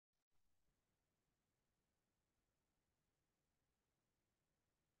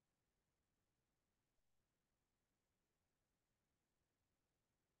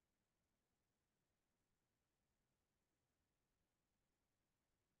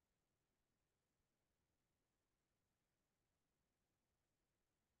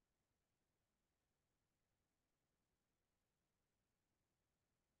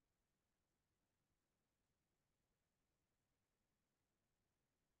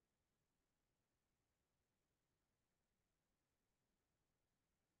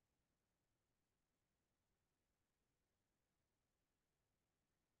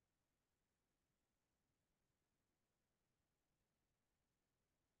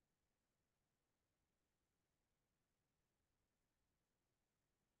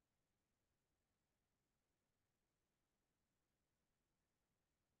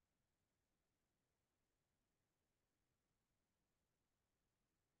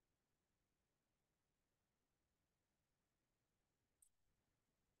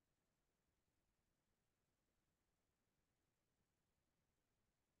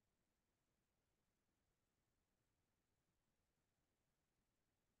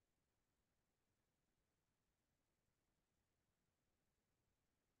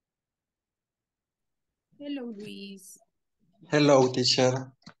Hello, Luis. Hello,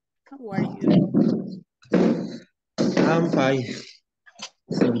 teacher. How are you? I'm fine.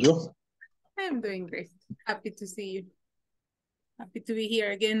 And you? I'm doing great. Happy to see you. Happy to be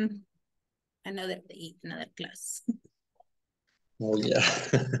here again. Another day, another class. Oh, yeah.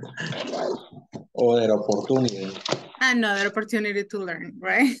 Other opportunity. Another opportunity to learn,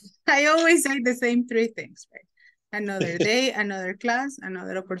 right? I always say the same three things, right? Another day, another class,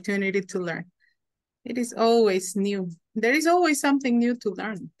 another opportunity to learn. It is always new. There is always something new to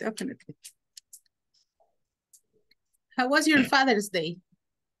learn, definitely. How was your Father's Day?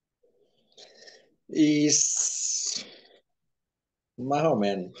 Is más o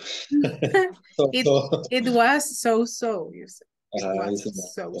menos. it it was so-so, you said. It was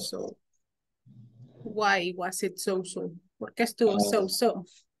It's so-so. Why was it so-so? ¿Por qué estuvo so-so?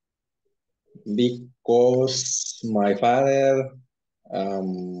 because my father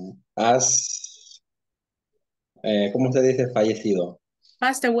has, ¿cómo se dice? Fallecido.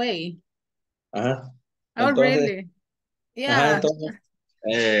 Passed away. Ajá. Oh, Entonces, really? ajá, Yeah. entonces,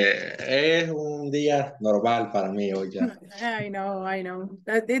 es un día normal para mí hoy ya. I know.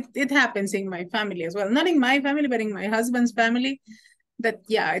 That it happens in my family as well. Not in my family, but in my husband's family. That,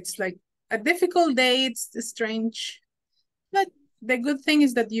 yeah, it's like a difficult day. It's strange. But the good thing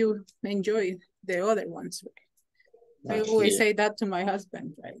is that you enjoy the other ones. I Así always es. say that to my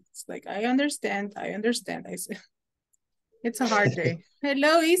husband, right? It's like, I understand. I say, it's a hard day.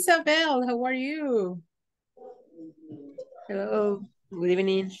 Hello, Isabel. How are you? Hello, good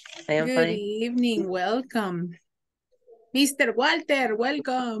evening. I am Good fine. evening. Welcome. Mr. Walter,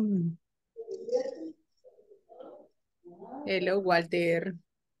 welcome. Hello, Walter.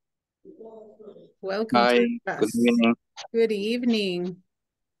 Welcome Hi, to the good class. evening. Good evening.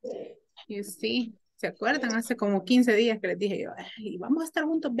 You see, ¿se acuerdan? Hace como 15 días que les dije yo, "Ay, vamos a estar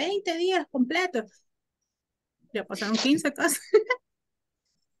juntos 20 días completos." Ya pasaron 15 casi.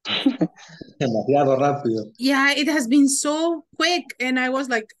 Demasiado rápido. Yeah, it has been so quick. And I was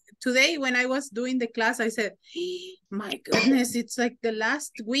like, today when I was doing the class, I said, my goodness, it's like the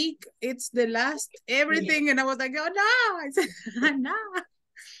last week. It's the last everything. And I was like, oh no. I said, no.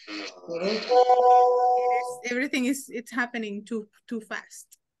 Everything is, it's happening too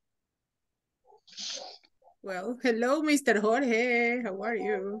fast. Well, hello, Mr. Jorge. How are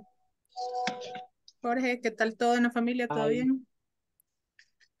you? Jorge, ¿qué tal todo en la familia? ¿Todo Hi. bien?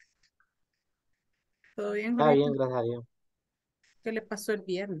 ¿Todo bien, Está Jorge? bien, gracias a Dios. ¿Qué le pasó el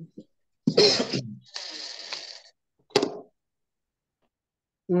viernes?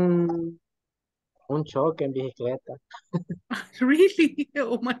 Un choque en bicicleta. Really?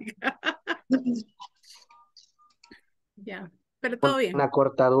 Oh my God. Ya, pero todo bien. Una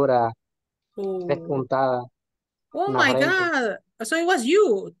cortadura Oh, despuntada oh en la my frente. God. So it was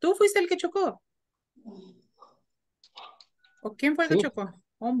you. ¿Tú fuiste el que chocó? ¿O quién fue el que Sí, chocó?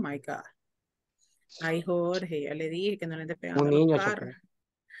 Oh my God. Ay, Jorge, ya le dije que no le esté pegando un a los niño carros. chocó.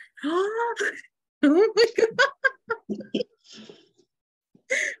 ¡Ah! Oh my God.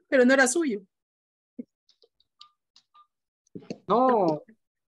 Pero no era suyo. No,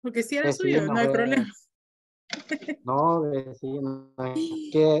 Porque si era suyo, vecino no hay fue. problema. No, vecino.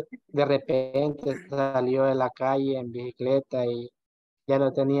 Que de repente salió de la calle en bicicleta y ya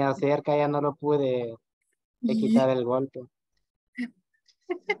lo tenía cerca, ya no lo pude quitar el golpe.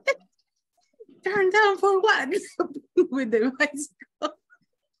 Turn down for what? With the bicycle.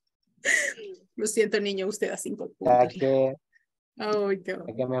 Lo siento, niño, usted a 5 Ya puntos. que, Ay, ya no.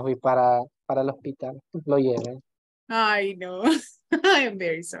 que me fui para el hospital, lo llevé. Ay, no. I am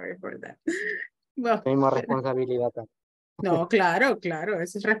very sorry for that. Well, Tuvimos responsabilidad también. no, claro, claro,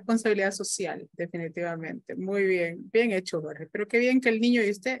 esa es responsabilidad social, definitivamente. Muy bien, bien hecho, Jorge. Pero qué bien que el niño y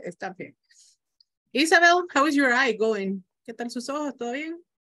usted están bien. Isabel, how is your eye going? ¿Qué tal sus ojos? ¿Todo bien?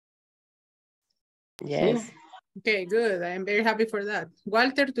 Yes. Sí. Okay, good. I am very happy for that.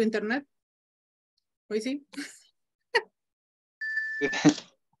 Walter, ¿tu internet? ¿Hoy sí?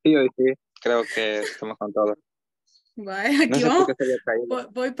 Sí, hoy sí, creo que estamos con todo. Vaya, No aquí sé por vamos. qué se había caído.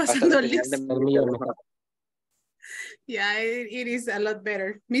 Voy Hasta pasando la señal de list. El mi mío me teléfono. Yeah, it is a lot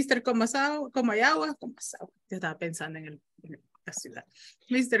better. Mr. Comayagua, Comasagua. Yo estaba pensando en la ciudad.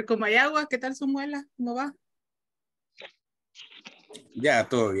 Mr. Comayagua, ¿qué tal su muela? ¿Cómo va? Ya,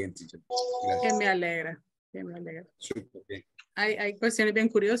 todo bien, teacher. Que Gracias. me alegra, que me alegra. Súper bien. Hay cuestiones bien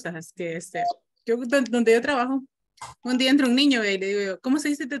curiosas que yo donde yo trabajo, un día entra un niño y le digo yo, ¿cómo se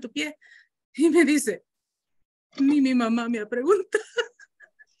dice de tu pie? Y me dice, ni mi mamá me ha preguntado.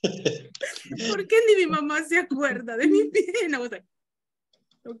 ¿Por qué ni mi mamá se acuerda de mi pie? Y no,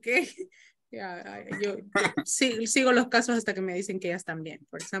 ok. Yo sigo los casos hasta que me dicen que ya están bien.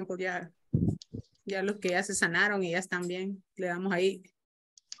 Por ejemplo, ya Ya los que ya se sanaron y ya están bien, le damos ahí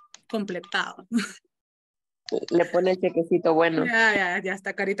completado. Le pone el chequecito bueno. Ya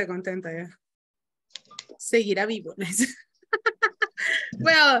está carita contenta ya. Seguirá vivo.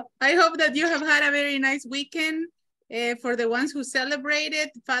 Well, I hope that you have had a very nice weekend. For the ones who celebrated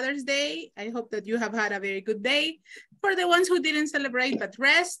Father's Day, I hope that you have had a very good day. For the ones who didn't celebrate but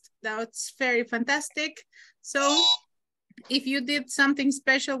rest, that's very fantastic. So if you did something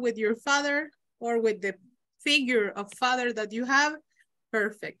special with your father or with the figure of father that you have,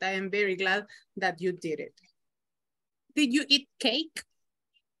 perfect. I am very glad that you did it. Did you eat cake?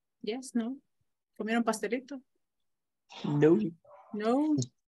 Yes, no? ¿Comieron pastelito? No. No.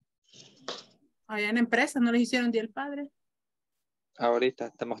 Allá en la empresa no les hicieron Día del Padre. Ahorita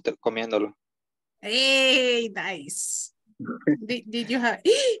estamos comiéndolo. Hey, nice. Did you have...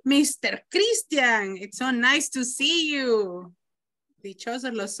 Mr. Christian, it's so nice to see you.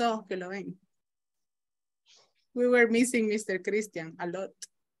 Dichosos los ojos que lo ven. We were missing Mr. Christian a lot.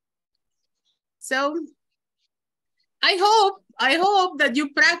 So, I hope that you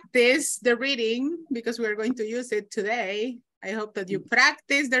practice the reading because we're going to use it today. I hope that you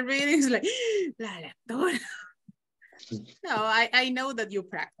practice the readings like, la lectura. No, I know that you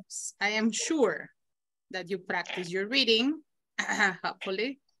practice. I am sure that you practice your reading,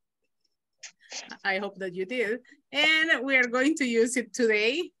 hopefully. I hope that you did. And we are going to use it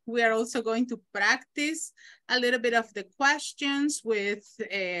today. We are also going to practice a little bit of the questions with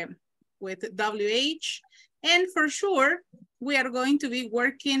WH. And for sure, we are going to be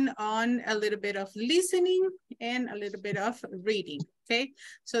working on a little bit of listening and a little bit of reading, okay?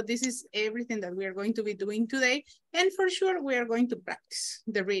 So this is everything that we are going to be doing today. And for sure, we are going to practice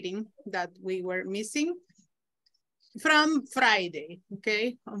the reading that we were missing from Friday,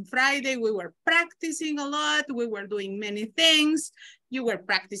 okay? On Friday, we were practicing a lot. We were doing many things. You were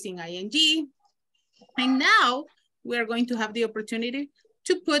practicing ING. And now we are going to have the opportunity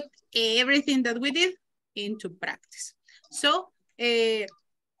to put everything that we did into practice. So, I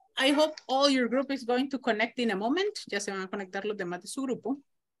hope all your group is going to connect in a moment. Ya se van a conectar los demás de su grupo.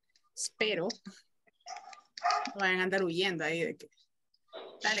 Espero. No vayan a andar huyendo ahí de que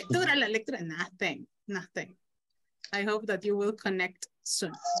la lectura, nothing. I hope that you will connect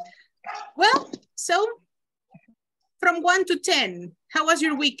soon. Well, so from 1 to 10, how was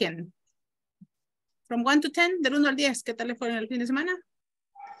your weekend? From 1 to 10, del 1 al 10, ¿qué tal le fue en el fin de semana?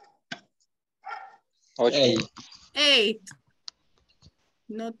 8. 8.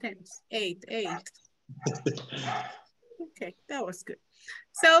 No 10s. 8. Okay, that was good.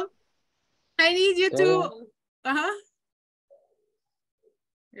 So I need you to,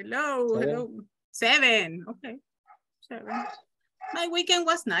 hello. 7. Okay, 7. My weekend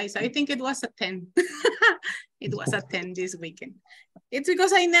was nice. I think it was a 10. It was a 10 this weekend. It's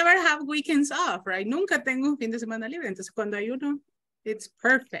because I never have weekends off, right? Nunca tengo un fin de semana libre. Entonces cuando hay uno, it's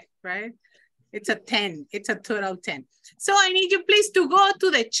perfect, right? It's a 10. It's a total 10. So I need you please to go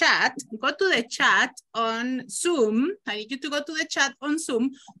to the chat. Go to the chat on Zoom. I need you to go to the chat on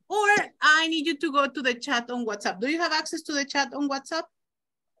Zoom. Or I need you to go to the chat on WhatsApp. Do you have access to the chat on WhatsApp?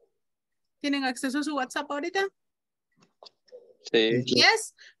 ¿Tienen acceso a su WhatsApp ahorita? Sí.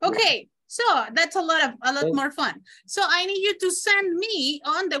 Yes? Okay. So that's a lot more fun. So I need you to send me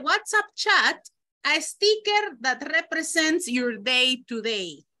on the WhatsApp chat a sticker that represents your day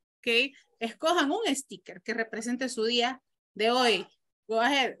today. Okay? Escojan un sticker que represente su día de hoy. Go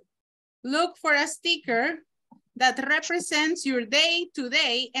ahead. Look for a sticker that represents your day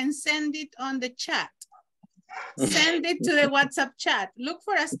today and send it on the chat. Send it to the WhatsApp chat. Look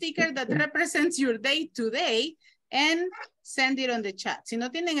for a sticker that represents your day today and send it on the chat. Si no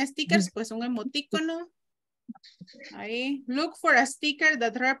tienen stickers, pues un emoticono. Ahí. Look for a sticker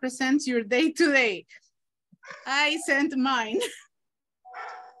that represents your day today. I sent mine.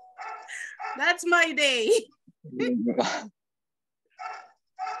 That's my day.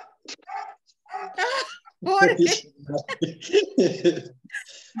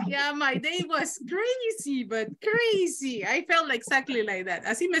 Yeah, my day was crazy, but crazy. I felt exactly like that.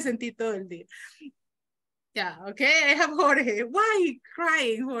 Así me sentí todo el día. Yeah, okay, I have Jorge. Why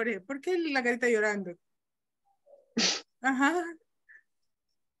crying, Jorge? ¿Por qué la carita llorando?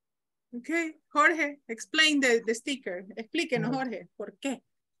 Okay, Jorge, explain the sticker. Explíquenos, Jorge, ¿por qué?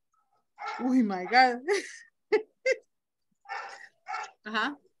 Oh my God.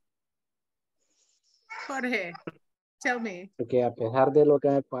 Jorge, tell me. Porque a pesar de lo que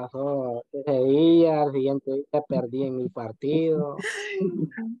me pasó ese día, al siguiente día perdí en mi partido.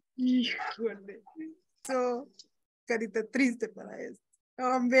 Híjole. So, carita triste para esto.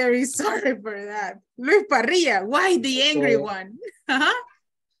 Oh, I'm very sorry for that. Luis Parrilla, why the angry one?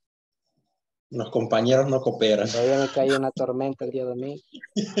 Los compañeros no cooperan. Todavía me cayó una tormenta el día domingo.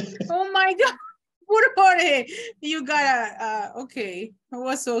 Oh my God. Poor Jorge. You got okay. It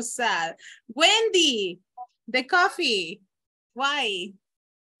was so sad. Wendy, the coffee. Why?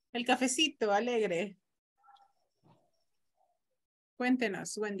 El cafecito alegre.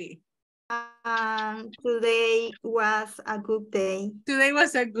 Cuéntenos, Wendy. Today was a good day. Today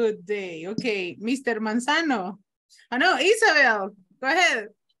was a good day. Okay, Mr. Manzano. Oh no, Isabel. Go ahead.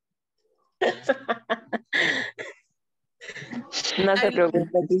 No se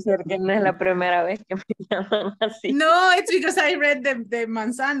preocupe, teacher, que no es la primera vez que me llaman así. No, it's because I read the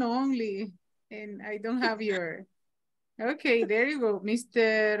Manzano only. And I don't have your... Okay, there you go.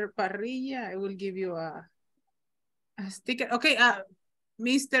 Mr. Parrilla, I will give you a sticker. Okay,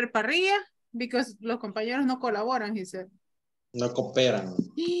 Mr. Parrilla, because los compañeros no colaboran, he said. No cooperan.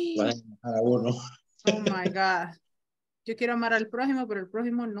 Lo dejan a uno. Oh my God. Yo quiero amar al prójimo, pero el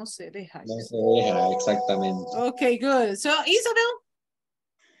prójimo no se deja. No se deja, exactamente. Okay, good. So, Isabel.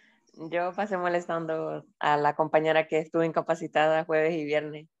 Yo pasé molestando a la compañera que estuvo incapacitada jueves y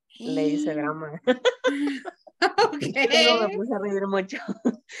viernes. Le hice drama. Okay. Luego me puse a reír mucho.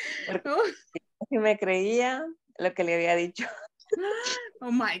 Porque si me creía lo que le había dicho.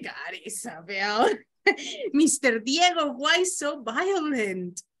 Oh my God, Isabel. Mr. Diego, why so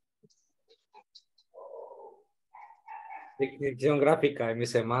violent? Descripción gráfica de mi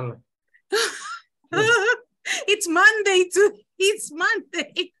semana. It's Monday too. It's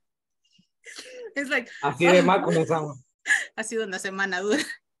Monday. It's like Así de mal comenzamos. ha sido una semana dura,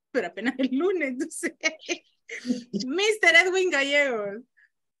 pero apenas el lunes, no sé. Mr. Edwin Gallegos,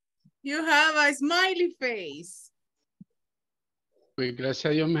 you have a smiley face. Pues gracias a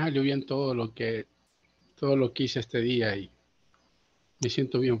Dios me salió bien todo lo que hice este día y me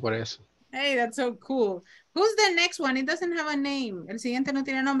siento bien por eso. Hey, that's so cool. Who's the next one? It doesn't have a name. El siguiente no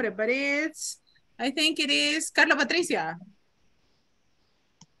tiene nombre, but I think it is Carla Patricia.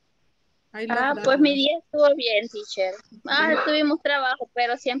 I love that Pues one. mi día estuvo bien, teacher. Tuvimos trabajo,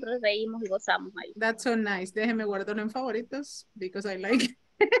 pero siempre reímos y gozamos ahí. That's so nice. Déjeme guardarlo en favoritos because I like it.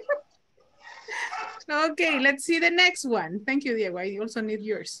 Okay, let's see the next one. Thank you, Diego. I also need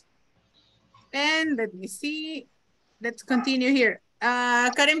yours. And let me see. Let's continue here.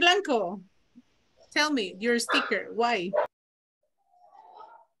 Karen Blanco, tell me your sticker. Why?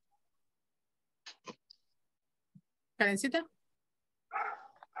 Karencita?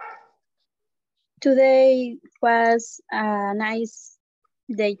 Today was a nice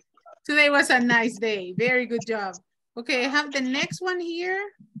day. Today was a nice day. Very good job. Okay, I have the next one here.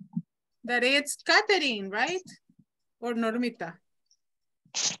 That it's Catherine, right? Or Normita.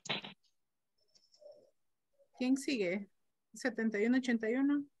 ¿Quién sigue?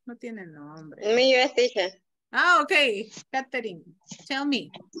 7181. No tiene nombre. El mío es teacher. Okay. Catherine, tell me.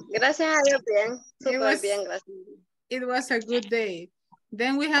 Gracias a Dios, bien. Súper bien, gracias. It was a good day.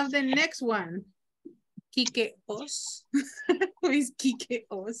 Then we have the next one. Kike Os. Who is Kike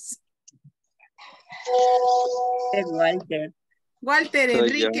Os? Walter. Walter Soy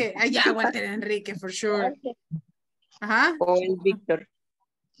Enrique. Yeah, Walter Enrique, for sure. O el Víctor.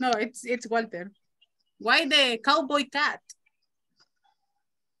 No, it's Walter. Why the cowboy cat?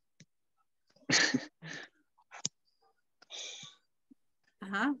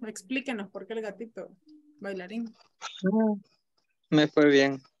 Explíquenos por qué el gatito bailarín. Me fue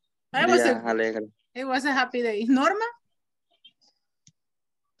bien. Día alegre. It was a happy day. Norma?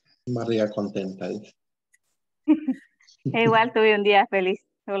 María contenta. Igual tuve un día feliz,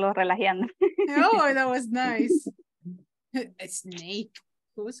 solo relajando. Oh, that was nice. A snake.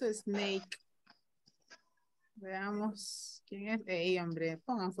 Who's a snake? Veamos quién es. Ey, hombre,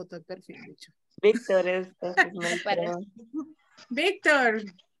 pongan foto de perfil, bicho. Víctor es para. Víctor.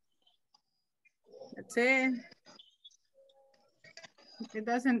 That's it. It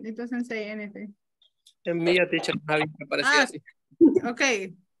doesn't say anything. Es mío, teacher. Me parecía así. Ok.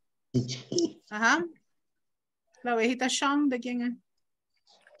 La ovejita Sean, ¿de quién es?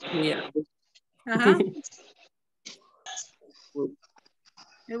 Mía.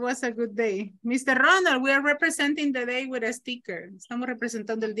 It was a good day. Mr. Ronald, we are representing the day with a sticker. Estamos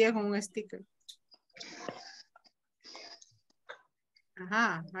representando el día con un sticker.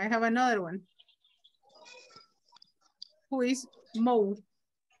 I have another one. Who is Mo?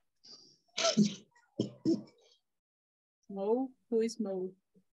 Mo? Who is Mo?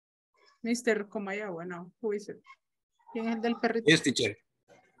 Mr. Comayagua, no. Who is it? ¿Quién es el del perrito? Yes, teacher.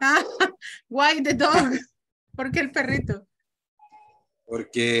 Why the dog? ¿Por qué el perrito?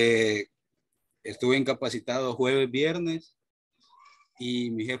 Porque estuve incapacitado jueves, viernes y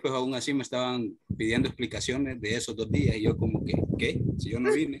mis jefes aún así me estaban pidiendo explicaciones de esos 2 días y yo como que, ¿qué? Si yo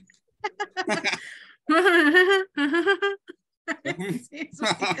no vine.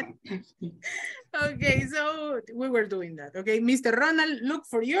 Okay, so we were doing that. Okay, Mr. Ronald, look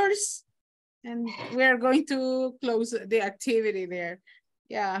for yours. And we are going to close the activity there.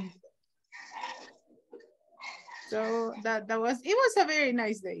 Yeah. So it was a very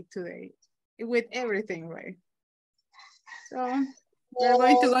nice day today with everything, right? So we're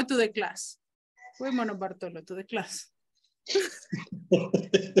going to go to the class. Vámonos, Bartolo, to the class. So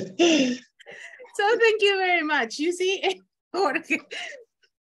thank you very much. You see, Jorge,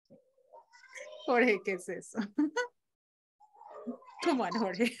 ¿qué es eso? Come on,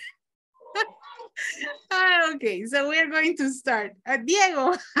 Jorge. Okay, so we're going to start.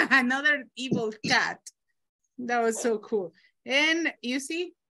 Diego, another evil cat. That was so cool. And you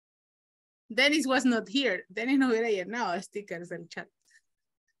see, Dennis was not here. Dennis no hubiera llenado stickers del chat.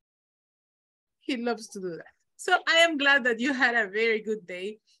 He loves to do that. So I am glad that you had a very good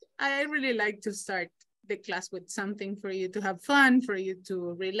day. I really like to start the class with something for you to have fun, for you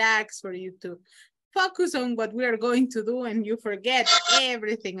to relax, for you to focus on what we are going to do, and you forget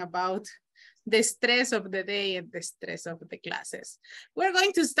everything about the stress of the day and the stress of the classes. We're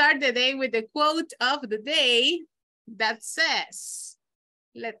going to start the day with the quote of the day that says,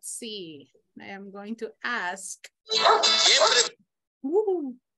 let's see, I am going to ask. I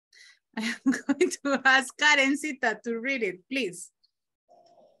am going to ask Karencita to read it, please.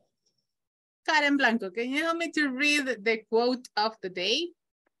 Karen Blanco, can you help me to read the quote of the day?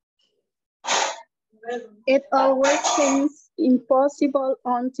 It always seems impossible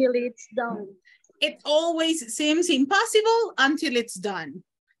until it's done. It always seems impossible until it's done.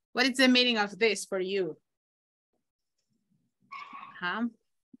 What is the meaning of this for you?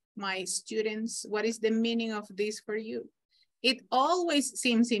 My students, what is the meaning of this for you? It always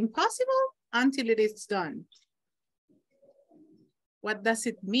seems impossible until it is done. What does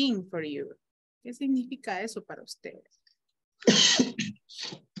it mean for you? ¿Qué significa eso para ustedes?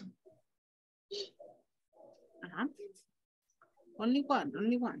 Only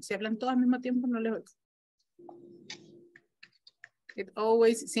one. Si hablan todos al mismo tiempo, no les oigo. It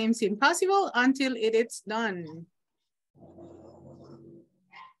always seems impossible until it is done.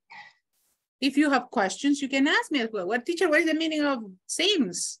 If you have questions, you can ask me as well. What, teacher, what is the meaning of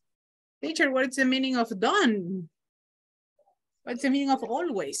seems? Teacher, what is the meaning of done? What's the meaning of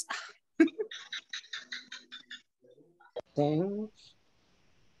always?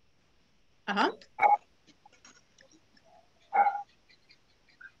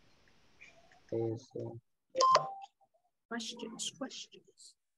 Questions.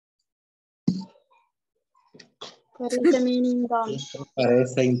 What is the meaning done?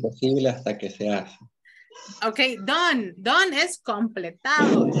 Parece imposible hasta que se hace. Okay, done. Done es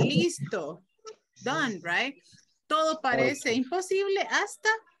completado, listo. Done, right? Todo parece imposible hasta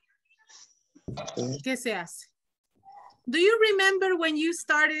que se hace. Do you remember when you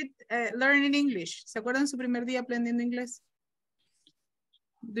started learning English? ¿Se acuerdan su primer día aprendiendo inglés?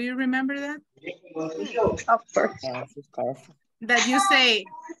 Do you remember that? Of course. That you say,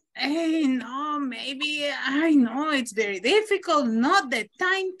 hey, no, maybe, I know it's very difficult, not the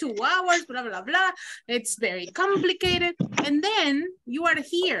time, 2 hours, blah, blah, blah. It's very complicated. And then you are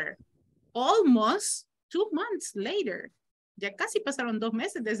here almost 2 months later. Ya casi pasaron 2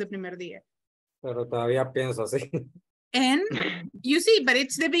 meses desde el primer día. Pero todavía pienso así. And you see, but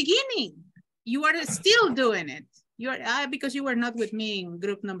it's the beginning. You are still doing it. You are because you were not with me in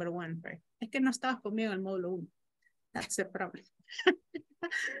group number 1, right? Es que no estabas conmigo en el módulo 1. That's the problem.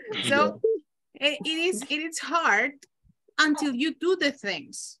 So it is hard until you do the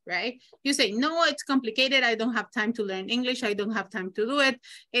things, right? You say, no, it's complicated. I don't have time to learn English. I don't have time to do it.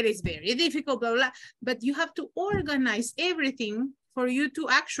 It is very difficult, blah, blah. But you have to organize everything for you to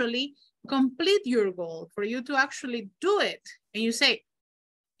actually complete your goal, for you to actually do it. And you say,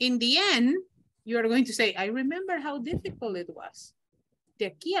 in the end, you are going to say, I remember how difficult it was. De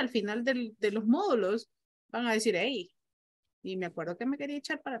aquí al final de los módulos, van a decir, hey, y me acuerdo que me quería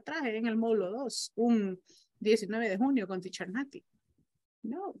echar para atrás en el módulo 2, un 19 de junio con Teacher Nati.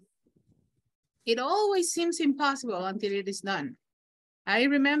 No. It always seems impossible until it is done. I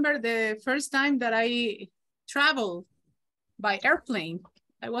remember the first time that I traveled by airplane,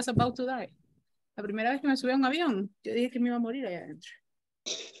 I was about to die. La primera vez que me subí a un avión, yo dije que me iba a morir allá adentro.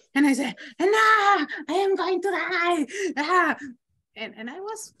 And I said, no, I am going to die. And I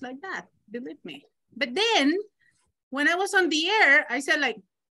was like that, believe me. But then, when I was on the air, I said like,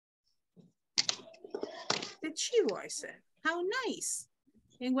 the chivo, I said, how nice.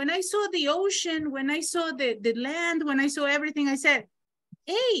 And when I saw the ocean, when I saw the land, when I saw everything, I said,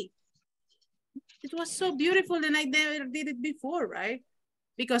 hey, it was so beautiful and I never did it before, right?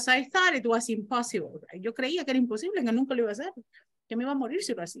 because I thought it was impossible. Right? Yo creía que era imposible, que nunca lo iba a hacer, que me iba a morir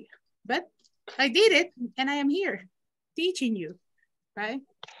si lo hacía. But I did it, and I am here teaching you, right?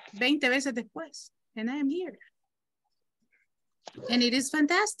 20 veces después, and I am here. And it is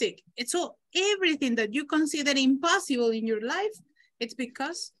fantastic. It's so everything that you consider impossible in your life, it's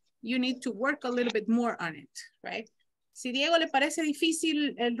because you need to work a little bit more on it, right? Si Diego le parece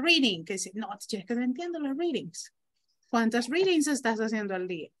difícil el reading, que dice, no, es que no entiendo los readings. ¿Cuántas readings estás haciendo al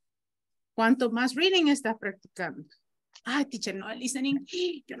día? ¿Cuánto más reading estás practicando? Ay, teacher, no, el listening,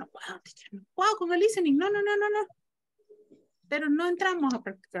 yo no puedo, teacher, no puedo con el listening, no. Pero no entramos a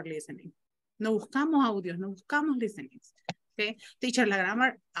practicar listening. No buscamos audios, no buscamos listenings. Okay, teacher, la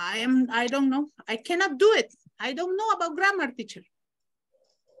grammar, I don't know. I cannot do it. I don't know about grammar, teacher.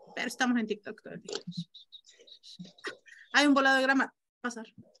 Pero estamos en TikTok todo el día. Hay un volado de grammar. Pasar.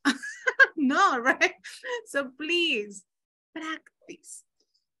 No, right? So please, practice.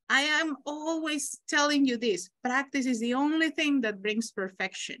 I am always telling you this. Practice is the only thing that brings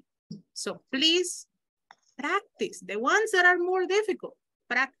perfection. So please, practice. The ones that are more difficult,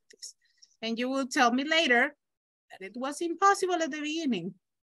 practice. And you will tell me later that it was impossible at the beginning,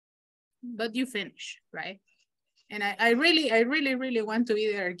 but you finish, right? And I really want to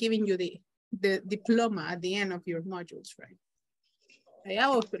be there giving you the diploma at the end of your modules, right? Allá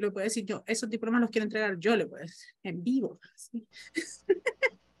vos le puedo decir yo, esos diplomas los quiero entregar yo, le puedo decir, en vivo. ¿Sí?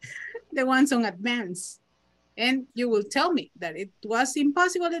 The ones on advance. And you will tell me that it was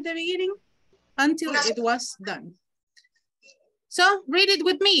impossible at the beginning until it was done. So read it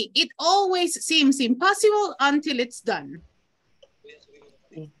with me. It always seems impossible until it's done.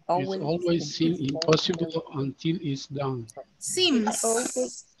 It always seems impossible until it's done.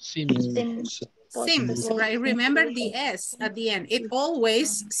 Seems, right? Remember the S at the end. It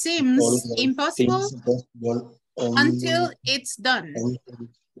always seems impossible until it's done.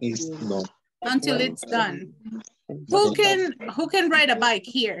 Until it's done. Who can ride a bike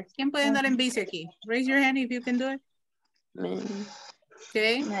here? ¿Quién puede andar en bici aquí? Raise your hand if you can do it.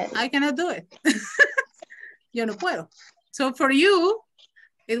 Okay, I cannot do it. Yo no puedo. So for you,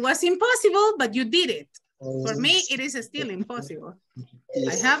 it was impossible, but you did it. For me, it is still impossible.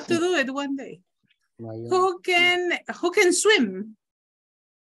 I have to do it one day. Who can swim?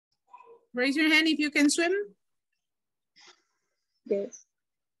 Raise your hand if you can swim. Yes.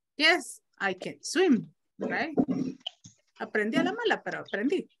 Yes, I can swim, right? Aprendí a la mala, pero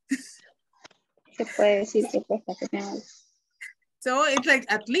aprendí. Se puede decir que cuesta que me haga. So it's like,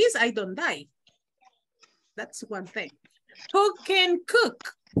 at least I don't die. That's one thing. Who can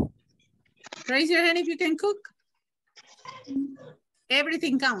cook? Raise your hand if you can cook.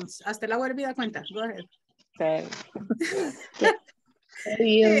 Everything counts. Hasta el agua hervida cuenta. Go ahead.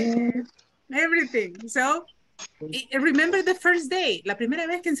 Everything. So, remember the first day. La primera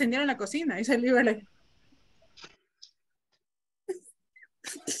vez que encendieron la cocina. Y salí like...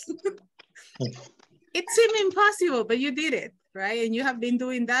 It seemed impossible, but you did it, right? And you have been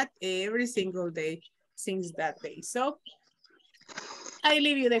doing that every single day since that day. So I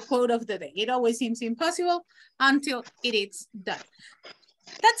leave you the quote of the day. It always seems impossible until it is done.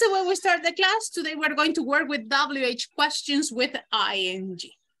 That's the way we start the class. Today we're going to work with WH questions with ing.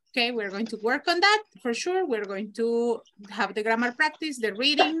 Okay, we're going to work on that for sure. We're going to have the grammar practice, the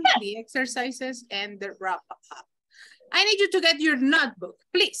reading, the exercises, and the wrap up. I need you to get your notebook,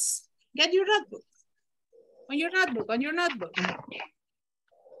 please. Get your notebook. On your notebook.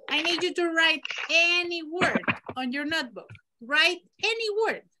 I need you to write any word on your notebook. Write any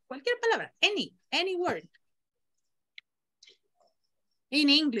word, cualquier palabra, any word. In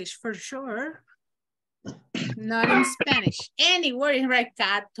English, for sure. Not in Spanish. Any word, right?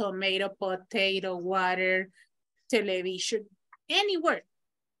 Cat, tomato, potato, water, television. Any word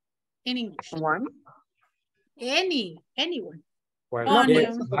in English. One. Anyone.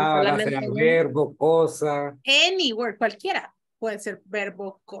 Cualquier palabra, sea verbo, cosa. Any word, cualquiera. Puede ser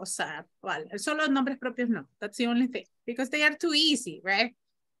verbo, cosa, solo nombres propios no. That's the only thing. Because they are too easy, right?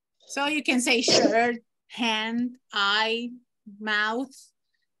 So you can say shirt, hand, eye, mouth,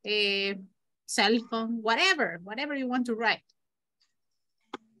 cell phone, whatever you want to write.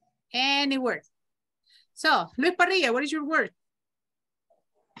 Any word. So, Luis Parrilla, what is your word?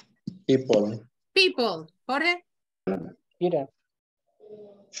 People. People. Jorge? Mira.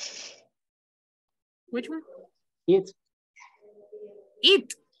 Which one? It.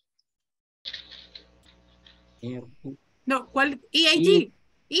 Eat. No, ¿cuál? EIT.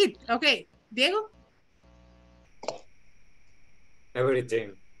 Eat. Okay. Diego?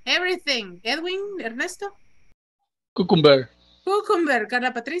 Everything. Everything. Edwin, Ernesto? Cucumber. Cucumber.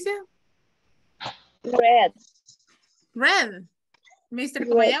 Carla Patricia? Red. Red. Mr.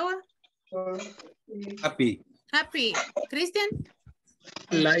 Comayagua? Happy. Happy. Christian?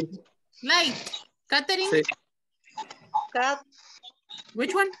 Light. Light. Catherine? Sí. Cat.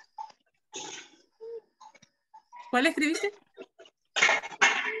 Which one? ¿Cuál escribiste?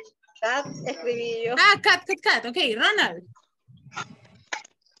 Cat, escribí yo. Ah, cat. Okay, Ronald.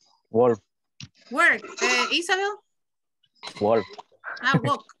 Wolf. Work. Isabel? Wolf. Ah,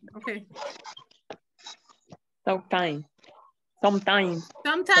 walk. Okay.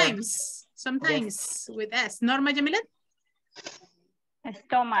 Sometimes with S. Norma Jamilet?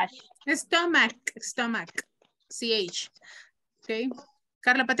 Stomach. CH. Okay.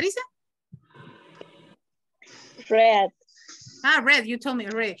 Carla Patricia? Red. Ah, red, you told me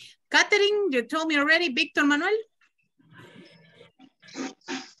already. Catherine, you told me already. Victor Manuel?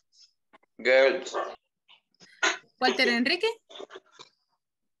 Girls. Walter Enrique?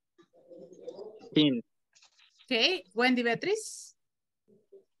 Teen. Okay. Wendy Beatriz?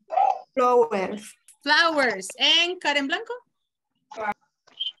 Flowers. And Karen Blanco?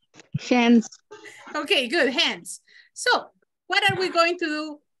 Hands. Okay, good, hands. So, what are we going to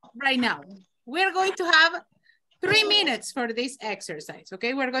do right now? We're going to have 3 minutes for this exercise,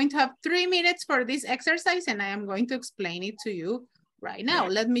 okay? We're going to have 3 minutes for this exercise and I am going to explain it to you right now.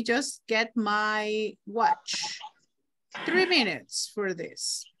 Let me just get my watch. 3 minutes for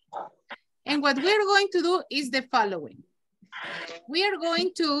this. And what we're going to do is the following. We are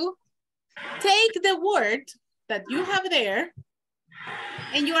going to take the word that you have there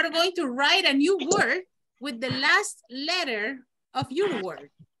and you are going to write a new word with the last letter of your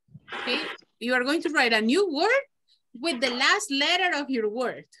word, okay? You are going to write a new word with the last letter of your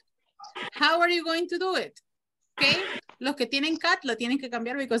word. How are you going to do it? Okay, los que tienen cat lo tienen que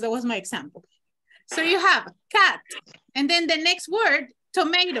cambiar because that was my example. So you have cat, and then the next word,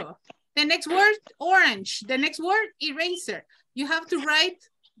 tomato. The next word, orange. The next word, eraser. You have to write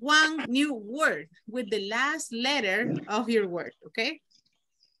one new word with the last letter of your word, okay?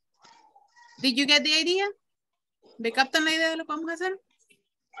 Did you get the idea? ¿Me captan la idea de lo que vamos a hacer?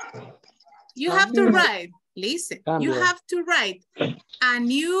 You have to write, listen, you have to write a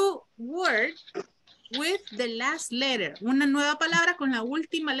new word with the last letter. Una nueva palabra con la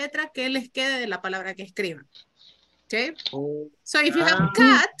última letra que les quede de la palabra que escriban. Okay? So if you have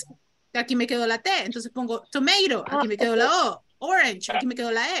cat, aquí me quedó la T, entonces pongo tomato, aquí me quedó la O. Orange, aquí me quedó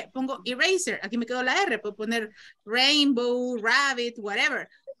la E. Pongo eraser, aquí me quedó la R. Puedo poner rainbow, rabbit, whatever.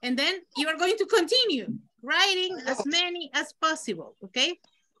 And then you are going to continue writing as many as possible, okay?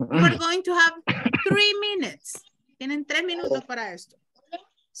 You are going to have 3 minutes. Tienen 3 minutos para esto.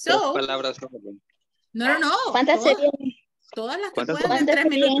 So, palabras. no. ¿Cuántas serían? Todas las que puedan en 3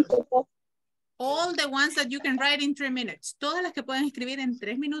 minutos. All the ones that you can write in 3 minutes. Todas las que pueden escribir en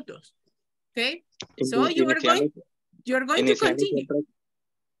 3 minutos. Okay? So you are going to continue.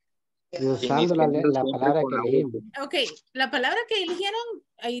 Usando la palabra que elegimos. Ok, la palabra que eligieron,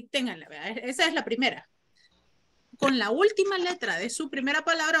 ahí ténganla, ¿verdad? Esa es la primera. Con la última letra de su primera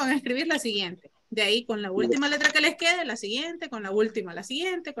palabra van a escribir la siguiente. De ahí con la última letra que les quede, la siguiente, con la última, la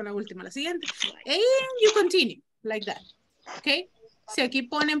siguiente, con la última, la siguiente. And you continue, like that. Ok. Si aquí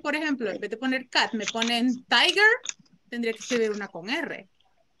ponen, por ejemplo, en vez de poner cat, me ponen tiger, tendría que escribir una con R.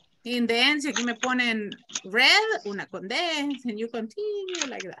 In the end, si aquí me ponen red, una con D, and you continue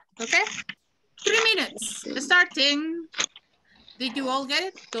like that, okay? 3 minutes, starting. Did you all get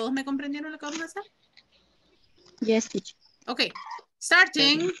it? ¿Todos me comprendieron lo que vamos a hacer? Yes, teacher. Okay,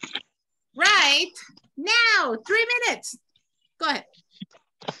 starting right now, 3 minutes. Go ahead.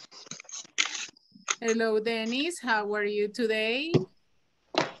 Hello, Dennis, how are you today?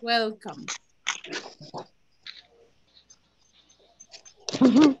 Welcome.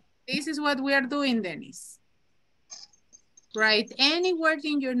 This is what we are doing, Dennis. Write any word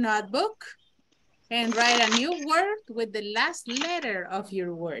in your notebook and write a new word with the last letter of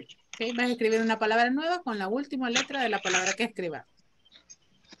your word. Okay, vas a escribir una palabra nueva con la última letra de la palabra que escriba.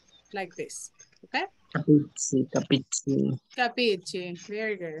 Like this, okay? Capichi. Capichi,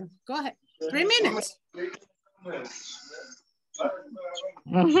 very good. Go ahead, 3 minutes.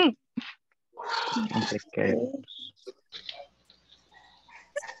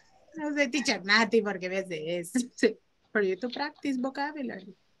 No sé, teacher Nati, porque ves de eso. For you to practice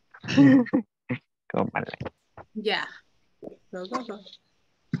vocabulary. Yeah. Go.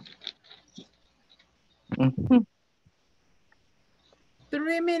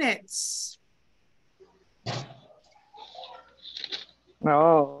 3 minutes.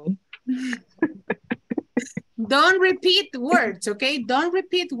 No. Don't repeat words, okay? Don't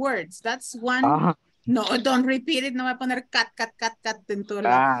repeat words. That's one. No, don't repeat it. No voy a poner cat en todo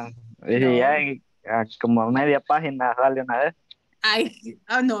lado. Ya como media página sale una vez.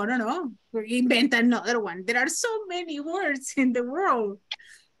 No. Invent another one. There are so many words in the world.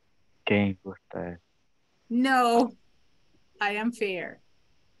 Qué injusta es. No, I am fair.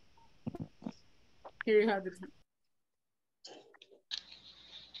 Here you have the time.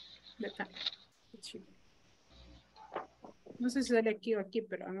 The time. No sé si sale aquí o aquí,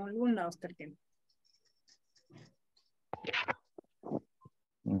 pero en algún lado está el tiempo.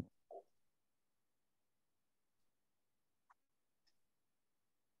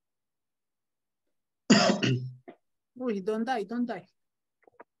 Uy, don't die.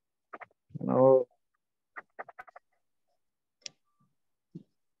 No.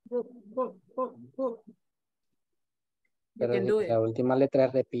 Go. Pero la última letra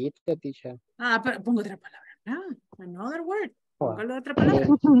repite, teacher. Pero pongo otra palabra. Another word. Wow. Póngale otra palabra.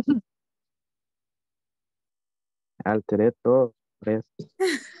 Alteré todo.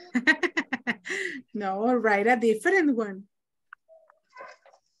 No, write a different one.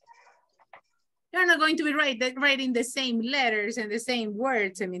 You're not going to be writing the same letters and the same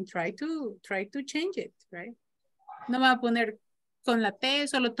words. I mean, try to change it, right? No me va a poner con la T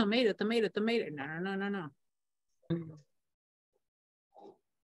solo tomato. No.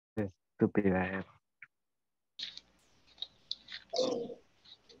 Estúpida.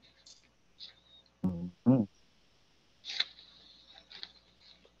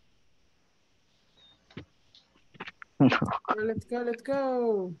 Let's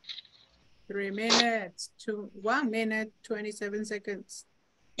go. 3 minutes, 1 minute, 27 seconds.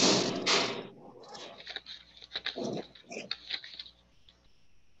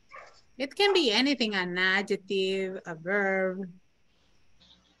 It can be anything, an adjective, a verb,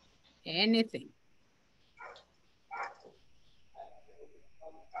 anything.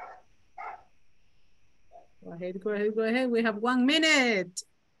 Go ahead. We have 1 minute.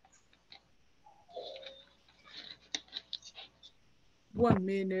 1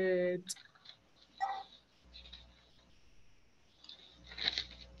 minute.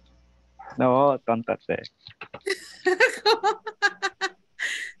 No, tonta sé.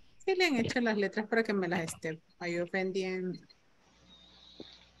 Sí le han hecho las letras para que me las esté ahí ofendiendo.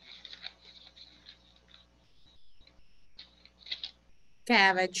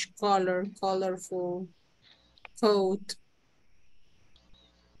 Cabbage, color, colorful, coat,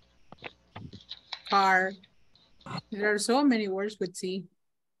 car. There are so many words with C.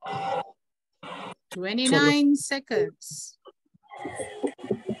 29 seconds.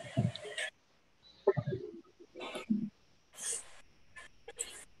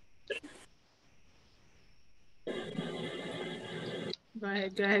 Go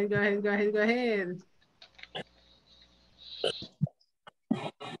ahead.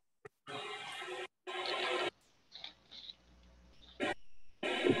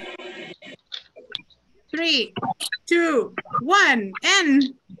 3, 2, 1,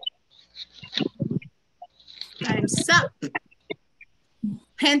 and time's up.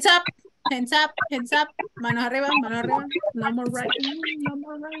 Hands up. Manos arriba. No more writing.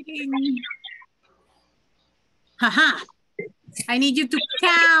 Haha. I need you to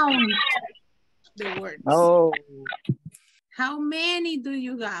count the words. No. How many do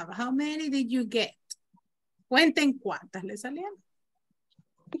you have? How many did you get? Cuenten cuántas le salieron.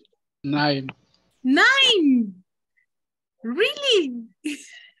 9. 9. Really?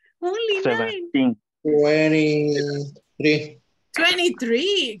 Only 17. 23.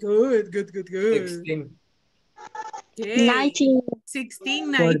 23. Good. 16. Okay. 19.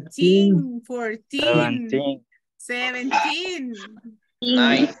 16, 19, 14, 17. 17.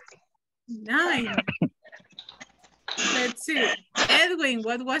 9. 9. Let's see. Edwin,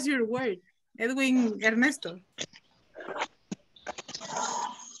 what was your word? Edwin Ernesto.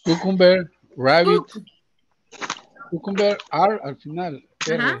 Cucumber, rabbit. Cucumber, R al final.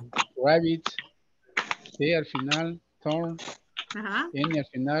 R, rabbit. T al final, thorn. N al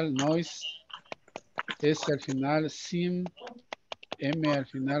final, noise. S al final, sim. M al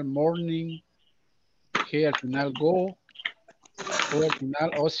final, morning. G al final, go. O al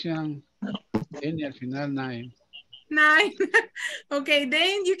final, ocean. N al final, 9. 9. Okay,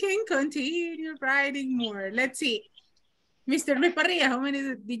 then you can continue writing more. Let's see. Mr. Luis Parrilla, how many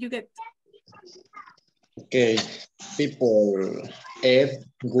did you get? Okay. People, egg,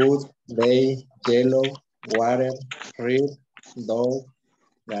 good, day, yellow, water, read, dog,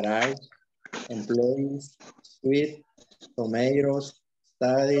 garage, employees, sweet, tomatoes,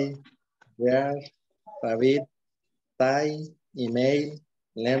 study, bear, rabbit, tie, email,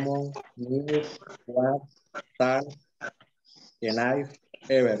 lemon, news, what, tag, knife,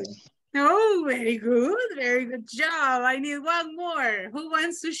 everything. Oh, very good job. I need one more. Who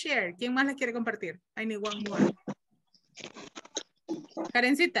wants to share? ¿Quién más la quiere compartir? I need one more.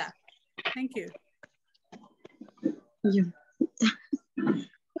 Karencita. Thank you.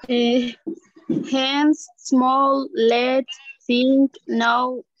 Hands, small, let, think,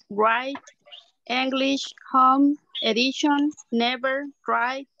 know, write, English, home, edition, never,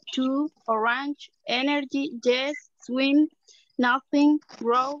 right, to, orange, energy, yes, swim, nothing,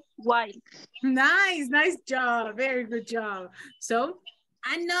 grow, wild. Nice, nice job. Very good job. So,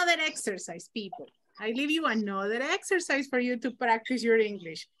 another exercise, people. I leave you another exercise for you to practice your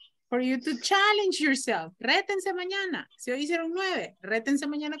English. For you to challenge yourself. Rétense mañana. Si hoy hicieron 9, rétense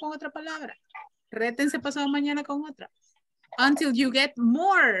mañana con otra palabra. Rétense pasado mañana con otra. Until you get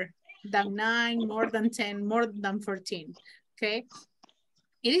more than 9, more than 10, more than 14. Okay?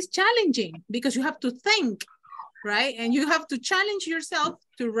 It is challenging because you have to think, right? And you have to challenge yourself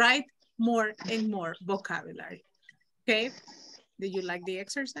to write more and more vocabulary. Okay? Do you like the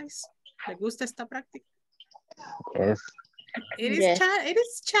exercise? ¿Le gusta esta práctica? Yes. It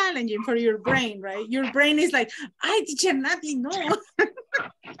is challenging for your brain, right? Your brain is like, ay, teacher Natalie, no.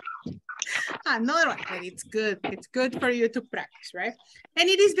 Another one, but it's good. It's good for you to practice, right? And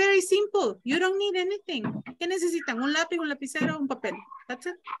it is very simple. You don't need anything. ¿Qué necesitan? Un lápiz, un lapicero, un papel. That's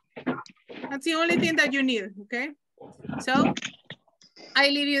it. That's the only thing that you need, okay? So, I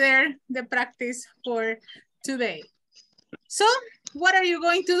leave you there, the practice for today. So, what are you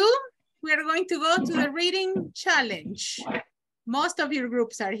going to do? We are going to go to the reading challenge. Most of your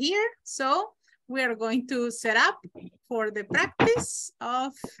groups are here, so we are going to set up for the practice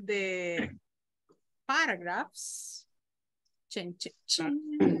of the paragraphs. Chen, chen, chen.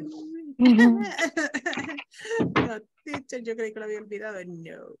 No, teacher, yo creí que lo había olvidado.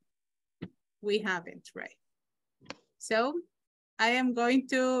 No, we haven't, right? So, I am going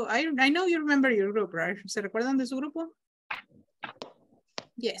to, I know you remember your group, right? ¿Se recuerdan de su grupo?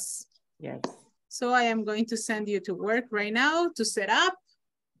 Yes. Yes. So I am going to send you to work right now to set up.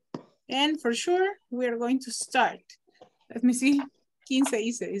 And for sure, we are going to start. Let me see. 15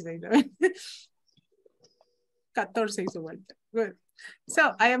 hice, ¿no? 14 hizo vuelta. Good.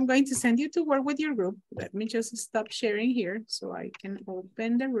 So I am going to send you to work with your group. Let me just stop sharing here so I can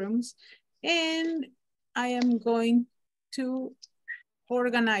open the rooms. And I am going to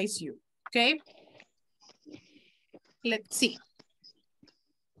organize you, okay? Let's see.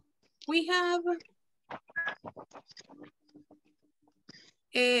 We have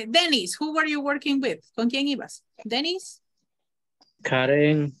Dennis. Who were you working with? ¿Con quién ibas? Dennis?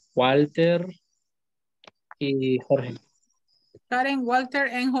 Karen, Walter y Jorge. Karen, Walter,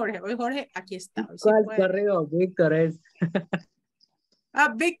 and Jorge. Hoy Jorge, aquí está. Hoy sí ¿Cuál puede. correo? Víctor es.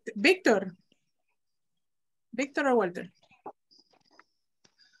 Víctor. Víctor o Walter.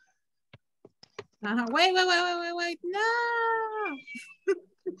 Wait. No.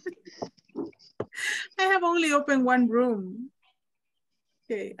 I have only opened one room.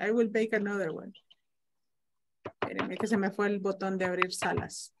 Okay, I will make another one. Espérenme que se me fue el botón de abrir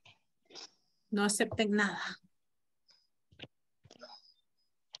salas. No acepten nada.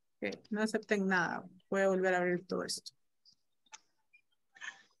 Okay, no acepten nada. Voy a volver a abrir todo esto.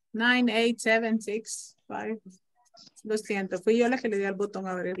 9, 8, 7, 6, 5. Lo siento, fui yo la que le di al botón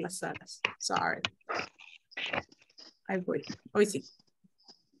a abrir las salas. Sorry. Ahí voy. Hoy sí.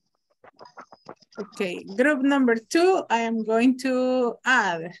 Okay, group number 2, I am going to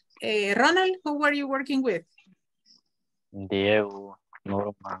add. Ronald, who were you working with? Diego,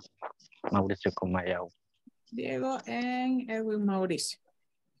 Norma, Mauricio Comayao. Diego and Edwin Mauricio.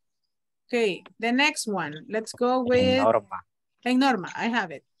 Okay, the next one. Let's go with Norma. And Norma, I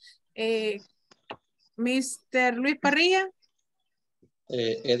have it. Mr. Luis Parrilla.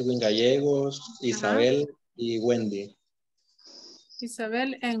 Edwin Gallegos, Isabel y Wendy.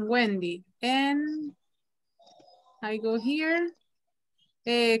 Isabel and Wendy. And I go here.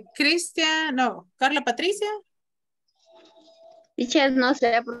 Cristian, no, Carla Patricia. Teacher, no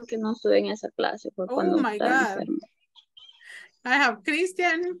sé porque no estuve en esa clase. Oh my God. I have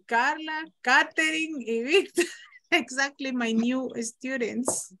Christian, Carla, Catherine y Victor. Exactly my new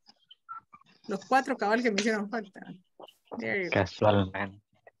students. Los 4 cabal que me hicieron falta. There you go. Casualmente.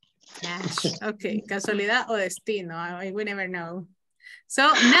 Gosh. Okay, casualidad o destino. We never know.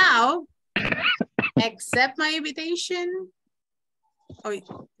 So now, accept my invitation.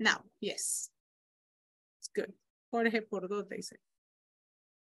 Oh, now, yes. It's good. Jorge por 2 dice.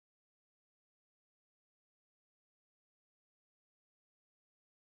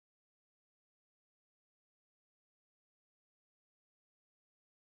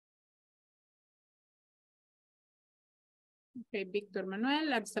 Okay, Victor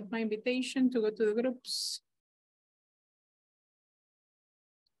Manuel, accept my invitation to go to the groups.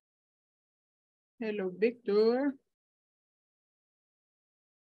 Hello, Victor.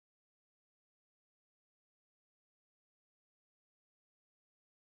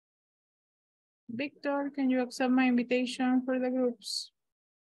 Victor, can you accept my invitation for the groups?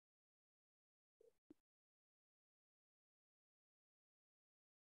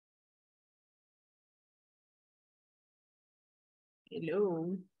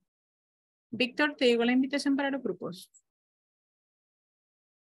 Hello. Víctor, te llegó la invitación para los grupos.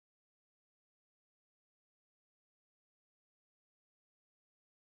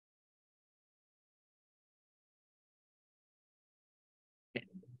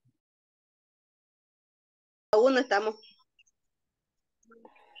 Aún no estamos.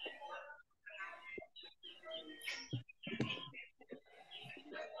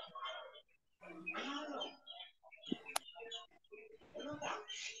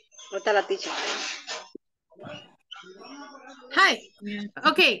 ¿Dónde está la teacher? Hi.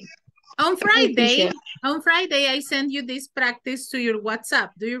 Okay. On Friday, I sent you this practice to your WhatsApp.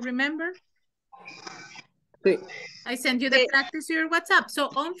 Do you remember? Sí. I sent you the practice to your WhatsApp. So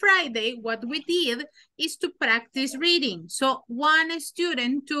on Friday, what we did is to practice reading. So one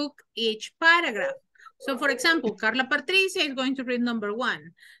student took each paragraph. So for example, Carla Patricia is going to read number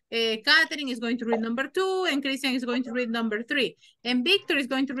 1. Catherine is going to read number 2, and Christian is going to read number 3. And Victor is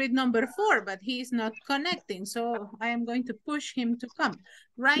going to read number 4, but he is not connecting. So I am going to push him to come.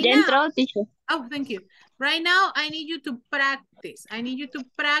 Right Ya now. entró, teacher. Oh, thank you. Right now, I need you to practice. I need you to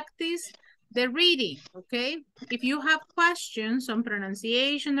practice the reading, okay? If you have questions on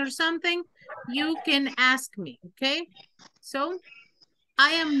pronunciation or something, you can ask me, okay? So, I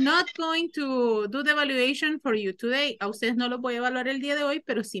am not going to do the evaluation for you today. A ustedes no los voy a evaluar el día de hoy,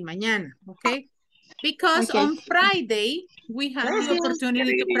 pero sí mañana, okay? Because on Friday, we had the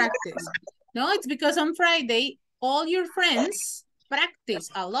opportunity to practice. No, it's because on Friday, all your friends practice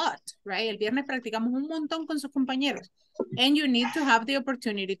a lot, right? El viernes practicamos un montón con sus compañeros. And you need to have the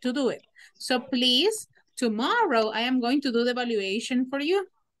opportunity to do it. So please, tomorrow, I am going to do the evaluation for you.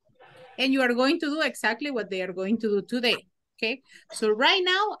 And you are going to do exactly what they are going to do today. Okay, so right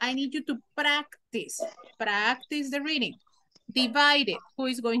now, I need you to practice the reading. Divide it. Who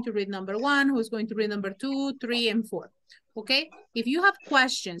is going to read number 1? Who's going to read number 2, 3, and 4? Okay, if you have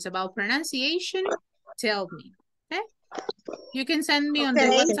questions about pronunciation, tell me, okay? You can send me on the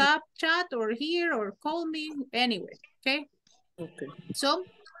WhatsApp chat or here or call me anyway, okay? Okay. So,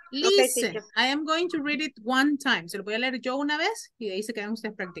 listen, I am going to read it one time. Se lo voy a leer yo una vez y de ahí se quedan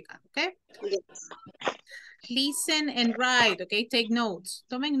ustedes practicando, okay? Yes. Listen and write, okay? Take notes.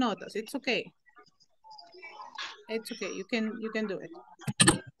 Tomen notas. It's okay. It's okay. You can do it.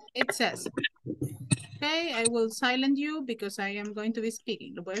 It says, okay, I will silence you because I am going to be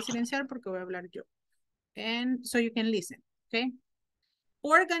speaking. Lo voy a silenciar porque voy a hablar yo. And so you can listen, okay?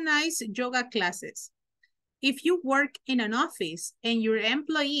 Organize yoga classes. If you work in an office and your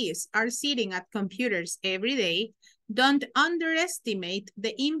employees are sitting at computers every day, don't underestimate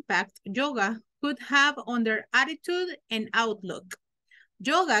the impact yoga could have on their attitude and outlook.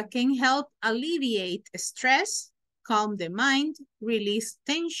 Yoga can help alleviate stress, calm the mind, release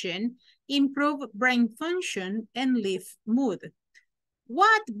tension, improve brain function, and lift mood.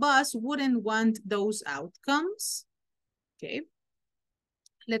 What boss wouldn't want those outcomes? Okay.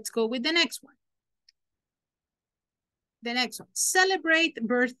 Let's go with the next one. The next one, celebrate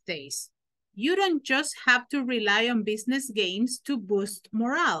birthdays. You don't just have to rely on business gains to boost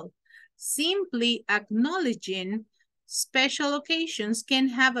morale. Simply acknowledging special occasions can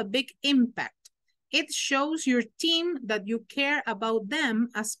have a big impact. It shows your team that you care about them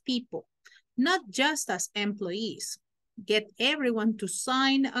as people, not just as employees. Get everyone to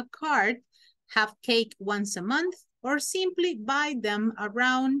sign a card, have cake once a month, or simply buy them a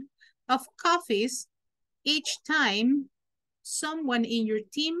round of coffees each time someone in your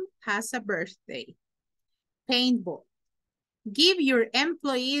team has a birthday. Paintball. Give your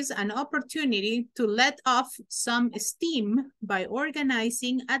employees an opportunity to let off some steam by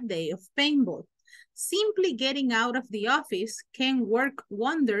organizing a day of paintball. Simply getting out of the office can work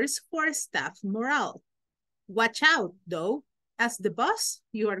wonders for staff morale. Watch out, though. As the boss,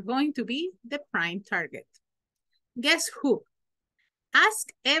 you are going to be the prime target. Guess who?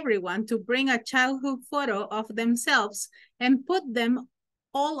 Ask everyone to bring a childhood photo of themselves and put them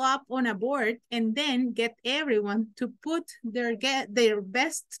all up on a board, and then get everyone to put their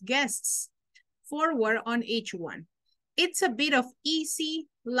best guests forward on each one. It's a bit of easy,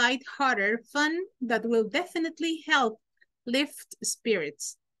 light-hearted fun that will definitely help lift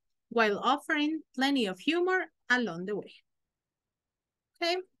spirits while offering plenty of humor along the way.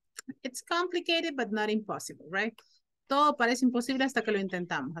 Okay, it's complicated but not impossible, right? Todo parece imposible hasta que lo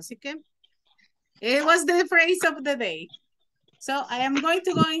intentamos. Así que, it was the phrase of the day. So, I am going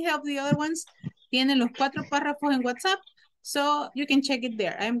to go and help the other ones. Tienen los 4 párrafos en WhatsApp, so you can check it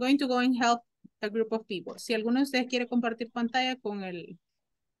there. I am going to go and help a group of people. Si alguno de ustedes quiere compartir pantalla con el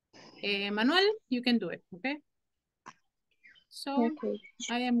manual, you can do it, okay? So,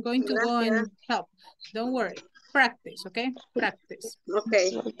 I am going to go and help. Don't worry. Practice, okay? Practice.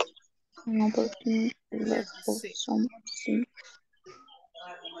 Okay. Let's see.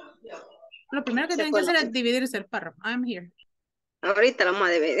 Lo primero que tienen que hacer es dividirse el párrafo. I'm here. Ahorita lo vamos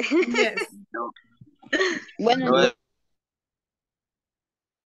a dividir. Yes. Bueno,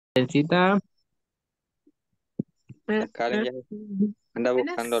 Necesita. Karen ya anda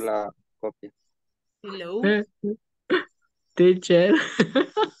buscando la copia. Hello. Teacher.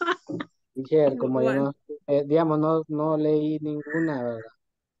 Teacher, como yo no, digamos, no leí ninguna, ¿verdad?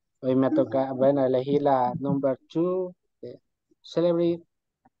 Hoy me toca, bueno, elegí la number 2, celebrate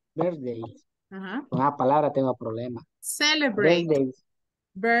birthdays. Con la palabra tengo problemas. Celebrate. Birthdays.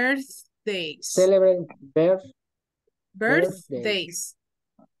 Birthdays. Celebrate Birthdays.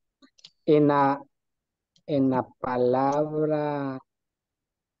 En la palabra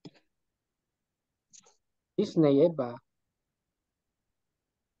Disney, Eva.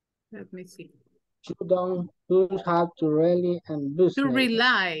 Let me see. You have to really and To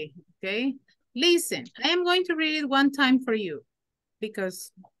rely, okay? Listen, I am going to read it one time for you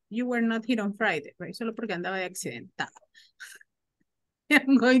because you were not here on Friday, right? Solo porque andaba de accidentado.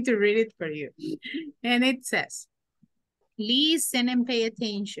 I'm going to read it for you. And it says, listen and pay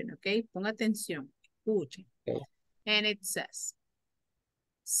attention, okay? Pon atención. Escuchen. Okay. And it says,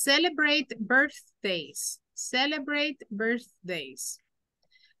 celebrate birthdays. Celebrate birthdays.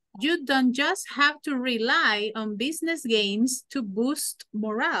 You don't just have to rely on business games to boost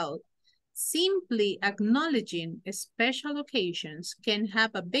morale. Simply acknowledging special occasions can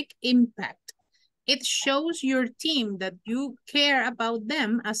have a big impact. It shows your team that you care about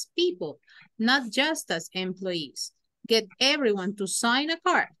them as people, not just as employees. Get everyone to sign a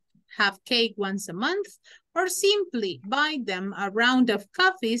card, have cake once a month, or simply buy them a round of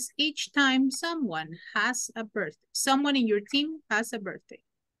coffees each time someone has a birthday. Someone in your team has a birthday.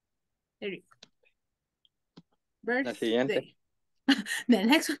 There you go. Birthday. La siguiente. The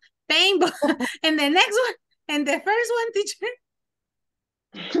next one, paintball. And the next one, and the first one, teacher.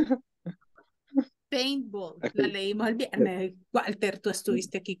 Paintball. La leímos el viernes. Walter, tú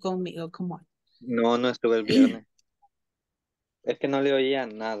estuviste aquí conmigo. ¿Cómo? No, no estuve el viernes. Es que no le oía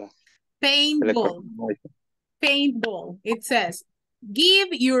nada. Paintball. Paintball. It says, give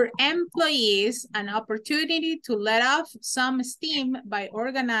your employees an opportunity to let off some steam by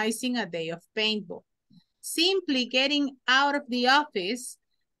organizing a day of paintball. Simply getting out of the office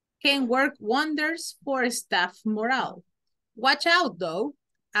can work wonders for staff morale. Watch out, though.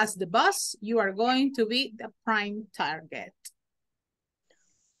 As the boss, you are going to be the prime target.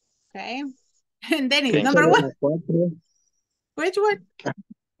 Okay. And then it's number 1. Which one?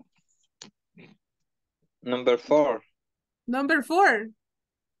 Number 4. Number 4.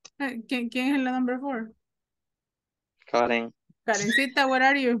 ¿Quién es la number 4? Karen. Karencita, where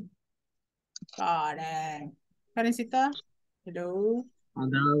are you? Karen. Karencita. Hello.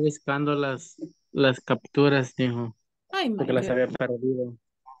 Andaba buscando las capturas, dijo. Ay, porque las había perdido.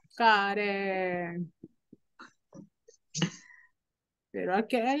 Karen. Pero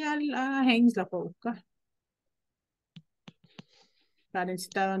aquí hay a Haynes la puedo buscar.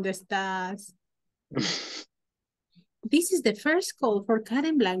 Karencita, ¿dónde estás? This is the first call for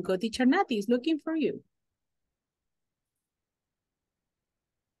Karen Blanco. Teacher Nati is looking for you.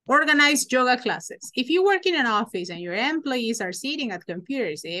 Organize yoga classes. If you work in an office and your employees are sitting at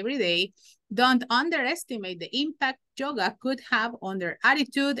computers every day, don't underestimate the impact yoga could have on their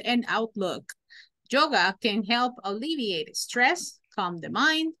attitude and outlook. Yoga can help alleviate stress, calm the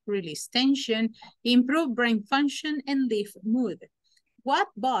mind, release tension, improve brain function, and lift mood. What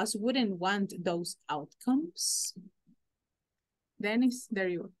boss wouldn't want those outcomes? Dennis, there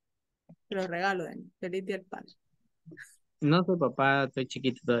you go. Te lo regalo, Dennis. Feliz día del padre. No soy papá, estoy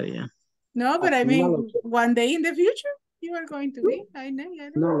chiquito todavía. No, but I mean, one day in the future, you are going to be. I know.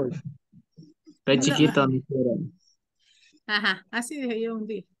 No. Estoy chiquito. No. Ajá, así dije yo un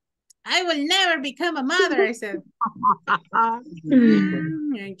día. I will never become a mother, I said.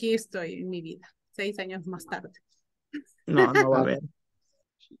 Aquí estoy en mi vida, 6 años más tarde. No va a haber.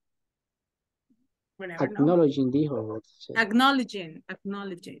 Acknowledging, dijo. Acknowledging.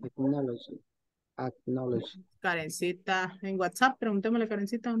 Karencita, en WhatsApp, preguntémosle a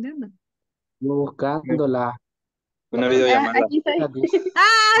Karencita dónde anda. Yo buscándola. Una videollamada.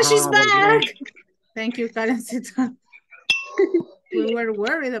 She's back. Thank you, Karencita. We were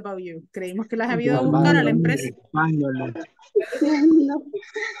worried about you. Creímos que las había ido a buscar a la empresa. No.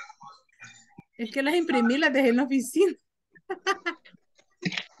 Es que las imprimí, las dejé en la oficina.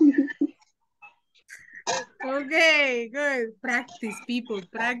 Okay, good. Practice, people,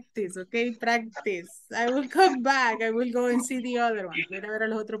 practice, okay, practice. I will come back. I will go and see the other one. Voy a ver a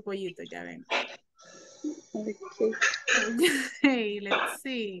los otros pollitos, ya ven. Okay, let's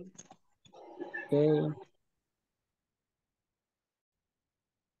see. Okay.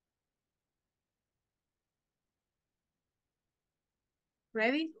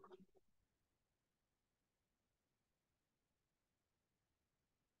 Ready?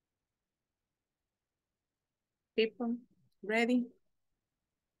 People, ready?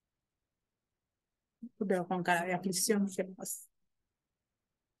 Veo con cara de aflicción. ¿Qué pasa?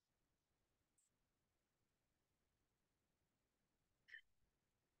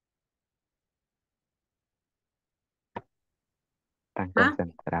 Tan Huh?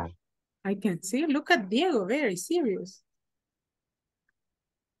 concentrado. I can see. Look at Diego, very serious.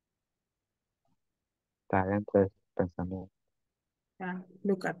 Está dentro de sus pensamientos. Yeah,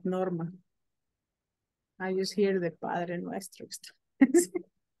 look at Norma. I just hear the Padre Nuestro.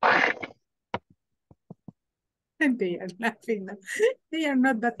 And they are laughing. No? They are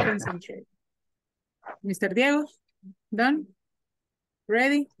not that concentrated. Mr. Diego, done?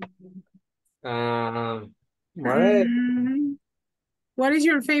 Ready? What What is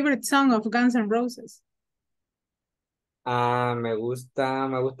your favorite song of Guns N' Roses? me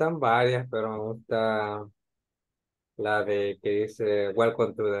gustan varias, pero me gusta la de que dice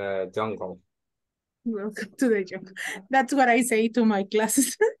Welcome to the Jungle. Welcome to the jungle. That's what I say to my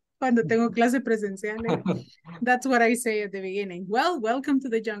classes. Cuando tengo clases presenciales. That's what I say at the beginning. Well, welcome to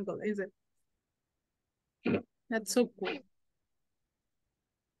the jungle, is it? That's so cool.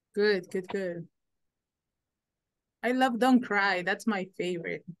 Good, good, good. I love Don't Cry. That's my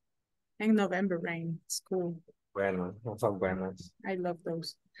favorite. And November Rain. It's cool. Bueno, no son buenas. I love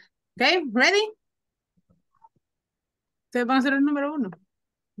those. Okay, ready? Ustedes van a ser el número uno.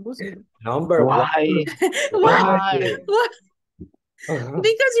 Busquen. Number one. Why? Why? Why? What?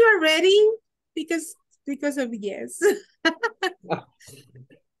 Because you are ready. Because of yes.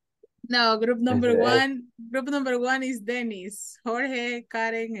 No, group number one is Dennis, Jorge,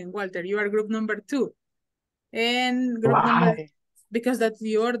 Karen, and Walter. You are group number 2. And group number, Why? because that's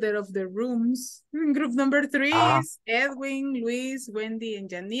the order of the rooms. Group number 3 is Edwin, Luis, Wendy, and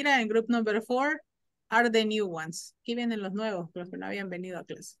Janira. And group number 4 are the new ones. Aquí vienen los nuevos, los que no habían venido a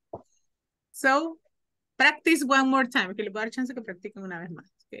clase. So, practice one more time. Que les voy a dar chance que practiquen una vez más.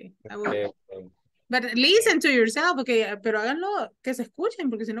 Okay. Okay. But listen to yourself, okay, pero háganlo que se escuchen,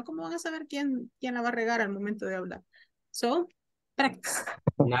 porque si no, ¿cómo van a saber quién la va a regar al momento de hablar? So, practice.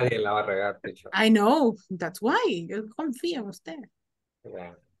 Nadie la va a regar, teacher. I know, that's why. Yo confío en usted.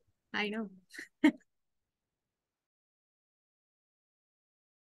 Yeah. I know.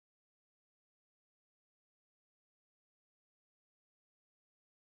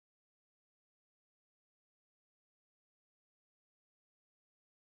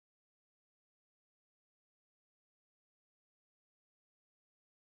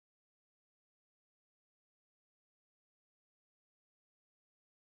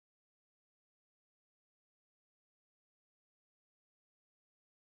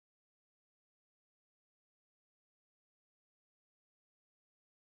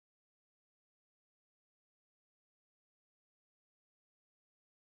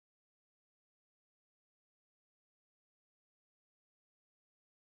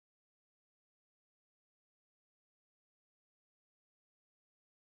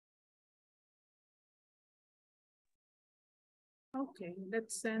 Okay,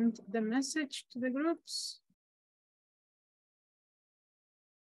 let's send the message to the groups.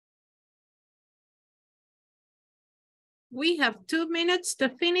 We have 2 minutes to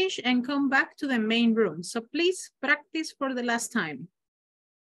finish and come back to the main room. So please practice for the last time.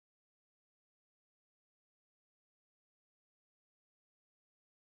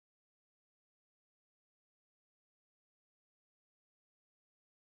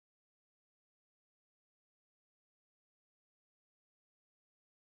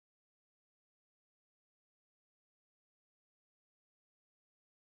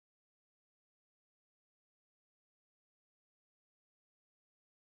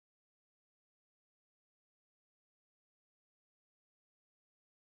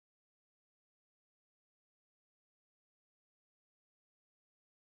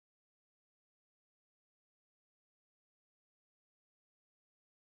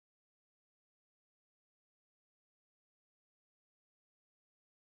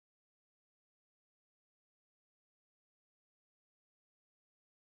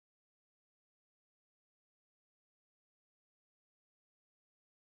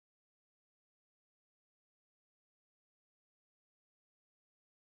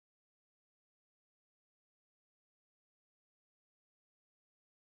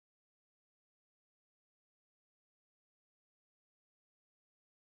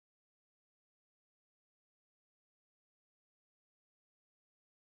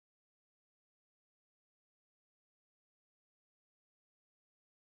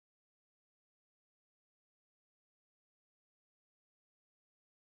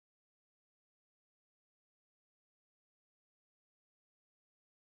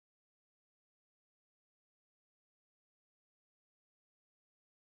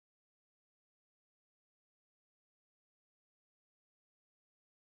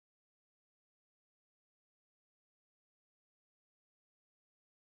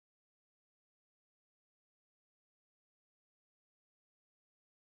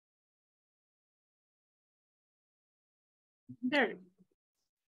 There.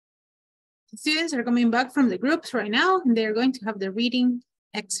 Students are coming back from the groups right now, and they're going to have the reading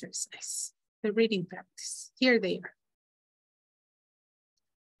exercise, the reading practice. Here they are.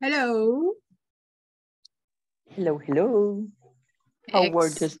 Hello. Hello, hello. How were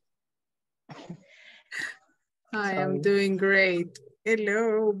you? I am doing great.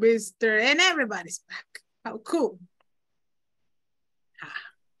 Hello, Mr. And everybody's back. How cool.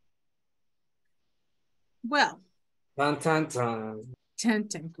 Well. Tan, tan, tan. Chan,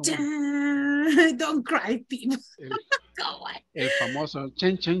 chan, chan. Don't cry, people. Go away. El famoso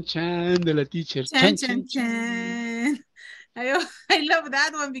chan, chan, chan de la teacher. Chan, chan, chan. I love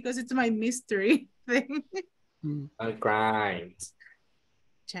that one because it's my mystery thing. I'm crying.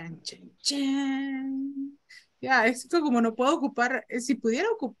 Chan, chan, chan. Ya, esto como no puedo ocupar, si pudiera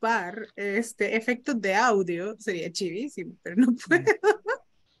ocupar efectos de audio, sería chivísimo, pero no puedo.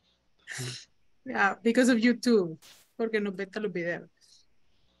 Yeah, because of YouTube, porque nos veta los videos.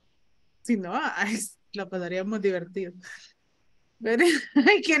 Si no, la pasaríamos divertido. But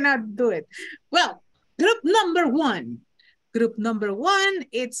I cannot do it. Well, group number one. Group number one,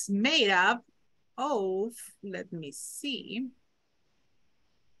 it's made up of, let me see.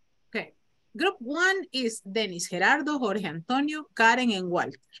 Okay. Group one is Dennis, Gerardo, Jorge Antonio, Karen, and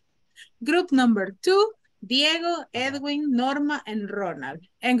Walter. Group number two, Diego, Edwin, Norma, and Ronald.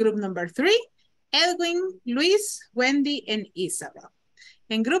 And group number three, Edwin, Luis, Wendy, and Isabel.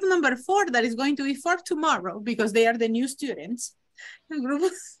 And group number four, that is going to be for tomorrow because they are the new students. And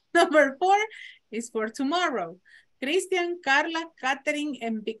group number four is for tomorrow. Cristian, Carla, Catherine,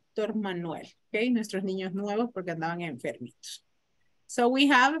 and Víctor Manuel. Okay, nuestros niños nuevos porque andaban enfermitos. So we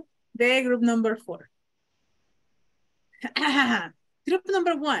have the group number four. Group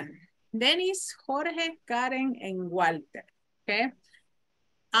number one, Dennis, Jorge, Karen, and Walter. Okay.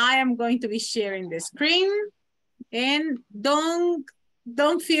 I am going to be sharing the screen and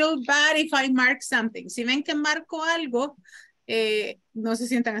don't feel bad if I mark something. Si ven que marco algo, no se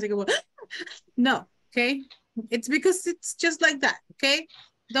sientan así como, no, okay? It's because it's just like that, okay?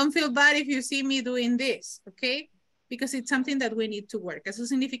 Don't feel bad if you see me doing this, okay? Because it's something that we need to work. Eso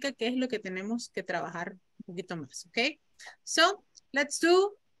significa que es lo que tenemos que trabajar un poquito más, okay? So, let's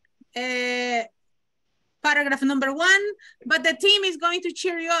do paragraph number one, but the team is going to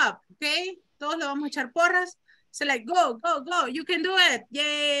cheer you up, okay? Todos le vamos a echar porras. So like, go, go, go, you can do it.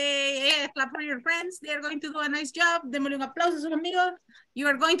 Yay, yeah, clap for your friends. They are going to do a nice job. Démosle un aplauso a sus amigos. You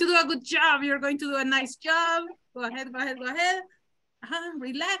are going to do a good job. You're going to do a nice job. Go ahead, go ahead, go ahead.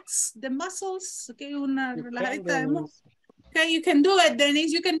 Relax the muscles. Okay, una relajadita de muscles. Okay, you can do it,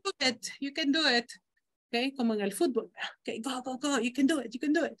 Dennis. You can do it. You can do it. Okay, como en el fútbol. Okay, go, go, go. You can do it. You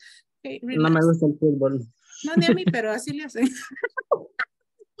can do it. Okay, relax. No me gusta el fútbol. No, ni a mí, pero así le hacen.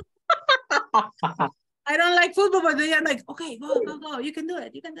 I don't like football, but they are like, okay, go, go, go. You can do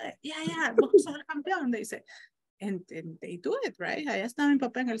it. You can do it. Yeah, yeah. Vamos a ser campeón, they say. And they do it, right? Allá está mi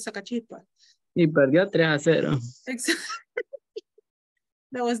papá en el sacachispa. Y perdió 3-0. Exactly.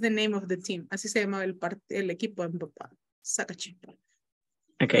 That was the name of the team. Así se llamaba el equipo de mi papá. Sacachispa.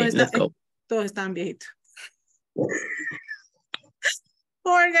 Okay, let's go. Todos estaban viejitos.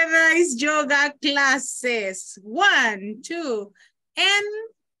 Organize yoga classes. 1, 2, and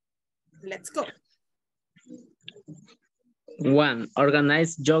let's go. 1.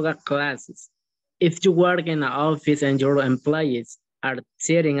 Organize yoga classes. If you work in an office and your employees are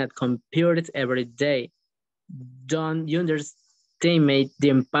sitting at computers every day, don't underestimate the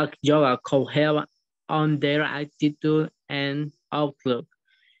impact yoga could have on their attitude and outlook.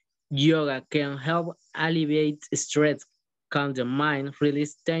 Yoga can help alleviate stress, calm the mind,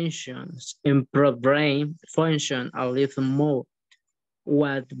 release tensions, improve brain function, and lift mood.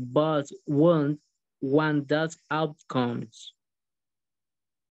 What both want those outcomes.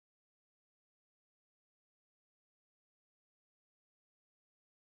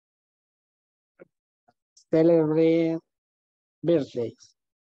 Celebrate birthdays.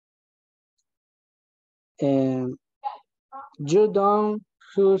 And you don't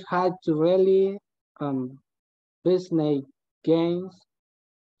have to really business gains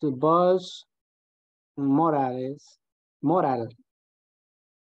to boost moral.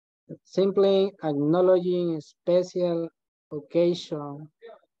 Simply acknowledging a special occasion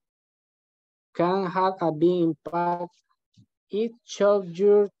can have a big impact. It shows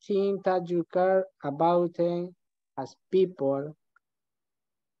your team that you care about them as people,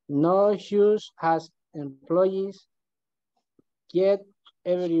 not just as employees. Get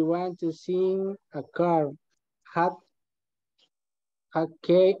everyone to sing a card, have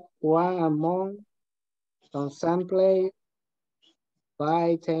cake one among on sample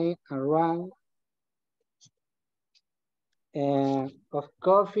by 10 around. Of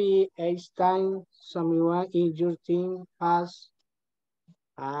coffee each time someone in your team espérame,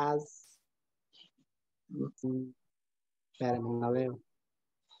 no veo.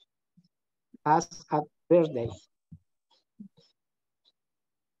 Has a birthday.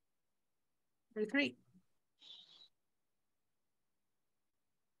 Number 3.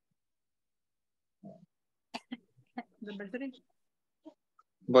 Number 3.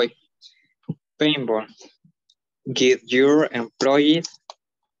 Voy. Paintball. Give your employees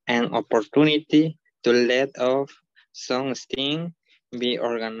an opportunity to let off some steam by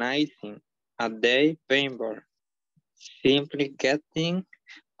organizing a day paintball. Simply getting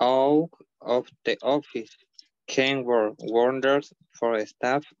out of the office can work wonders for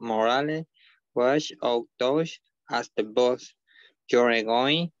staff morale. Watch out those as the boss. You're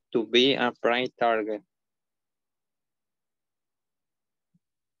going to be a prime target.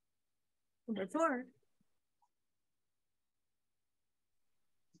 Number 4.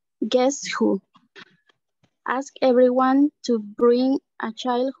 Guess who? Ask everyone to bring a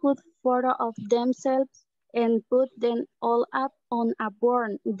childhood photo of themselves and put them all up on a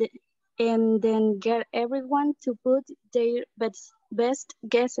board, and then get everyone to put their best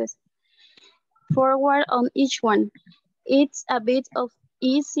guesses forward on each one. It's a bit of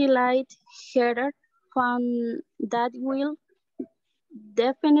easy light-hearted fun that will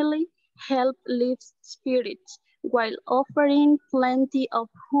definitely help lift spirits while offering plenty of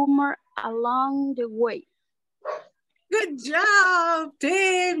humor along the way. Good job,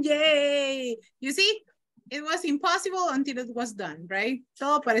 Tim. Yay. You see, it was impossible until it was done, right?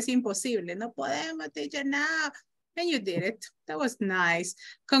 Todo parece imposible. No podemos, teacher, now. And you did it. That was nice.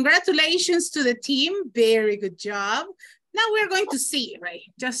 Congratulations to the team. Very good job. Now we're going to see, right?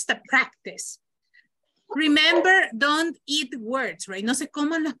 Just a practice. Remember, don't eat words, right? No se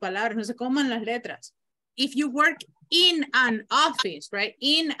coman las palabras, no se coman las letras. If you work in an office, right?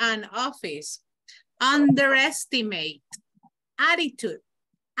 In an office, underestimate, attitude,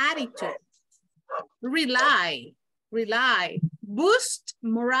 rely, boost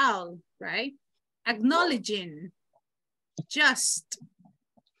morale, right? Acknowledging, just,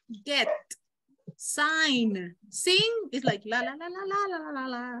 get, sign, sing is like la la la la la la la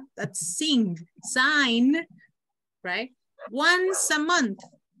la. That's sing, sign, right? Once a month.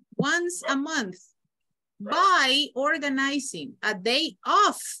 By organizing a day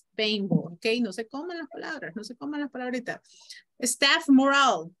off paintball, okay? No se coman las palabras, no se coman las palabritas. Staff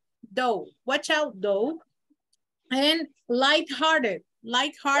morale, though. Watch out, though. And lighthearted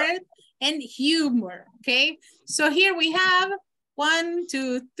and humor, okay? So here we have 1,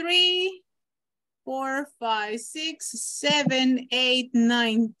 2, 3, 4, 5, 6, 7, 8,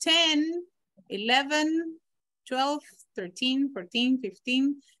 9, 10, 11, 12, 13, 14,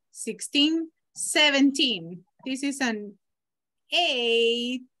 15, 16, 17. This is an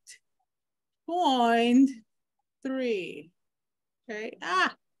 8.3. Okay.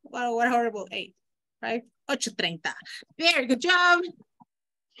 Ah, what a horrible 8. Right? 8.30. Very good job.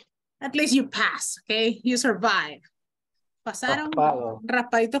 At least you pass. Okay. You survive. Pasaron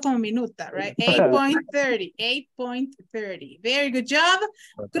raspadito como minuta, right? 8.30. 8.30. Very good job.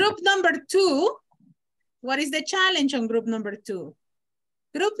 Group number 2. What is the challenge on group number 2?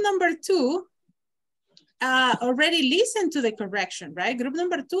 Group number 2 already listened to the correction, right? Group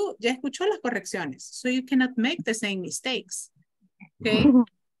number 2 ya escuchó las correcciones, so you cannot make the same mistakes, okay?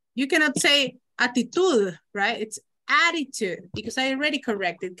 You cannot say attitude, right? It's attitude, because I already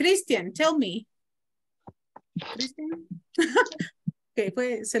corrected. Christian, tell me. Christian? Okay,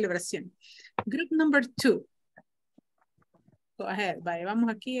 fue celebración. Group number 2. Go ahead, vaya,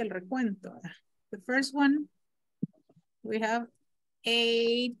 vamos aquí el recuento. The first one, we have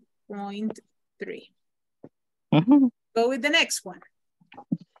 8.3. Go with the next one.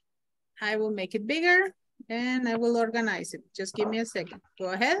 I will make it bigger and I will organize it. Just give me a second.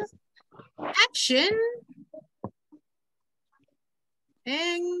 Go ahead. Action.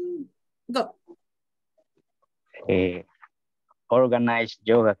 And go. Organize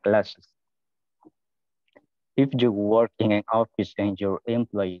yoga classes. If you work in an office and your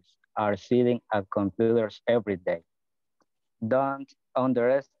employees are sitting at computers every day, don't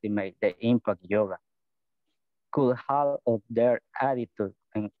underestimate the impact yoga could have of their attitude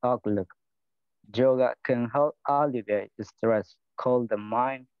and outlook. Yoga can help alleviate stress, calm the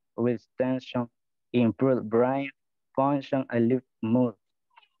mind, release tension, improve brain function, and lift mood.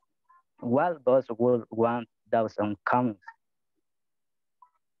 What boss would want those outcomes?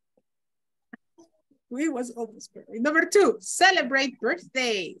 We was almost perfect. Number 2, celebrate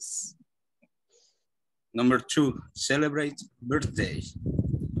birthdays. Number 2, celebrate birthdays.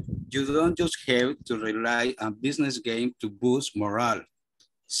 You don't just have to rely on business game to boost morale.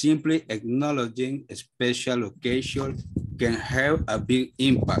 Simply acknowledging a special occasion can have a big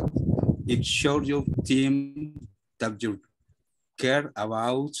impact. It shows your team that you care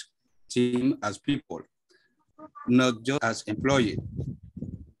about team as people, not just as employees.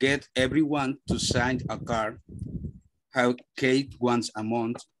 Get everyone to sign a card, have cake once a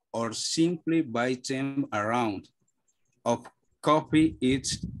month, or simply buy them a round of coffee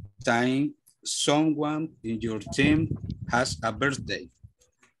each time someone in your team has a birthday.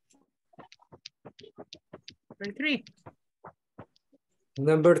 Number 3.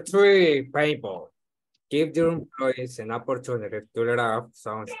 Number 3, paintball. Give your employees an opportunity to let off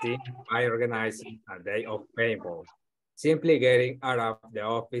some steam by organizing a day of paintball. Simply getting out of the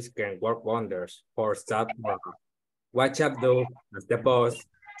office can work wonders for staff members. Watch out though, as the boss,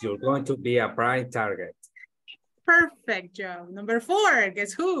 you're going to be a prime target. Perfect job. Number 4,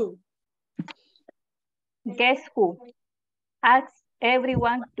 guess who? Guess who? Ask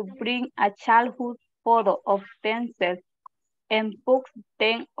everyone to bring a childhood photo of themselves and put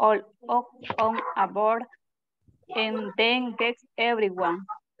them all up on a board, and then get everyone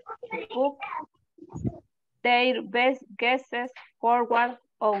to put their best guesses forward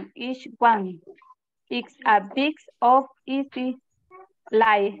on each one. It's a mix of easy,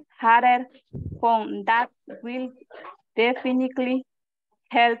 light-hearted fun that will definitely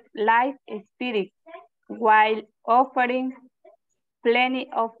help life spirit while offering plenty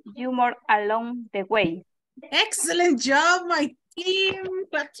of humor along the way. Excellent job, my team.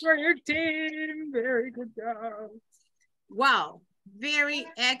 Claps for your team. Very good job. Wow, very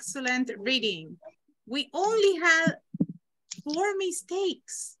excellent reading. We only had 4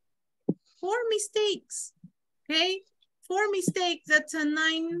 mistakes. 4 mistakes, okay? 4 mistakes, that's a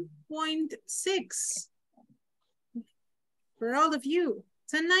 9.6. For all of you,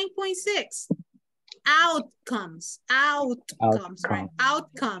 it's a 9.6. Outcomes, right?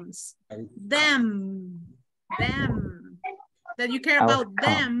 Outcomes. Them. That you care about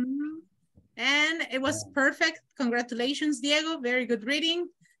them. And it was perfect. Congratulations, Diego. Very good reading.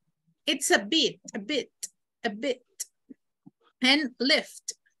 It's a bit. And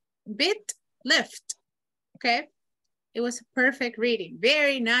lift. Bit, lift. Okay. It was a perfect reading.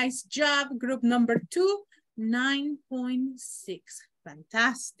 Very nice job. Group number 2, 9.6.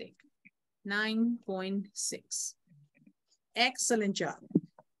 Fantastic. 9.6. Excellent job.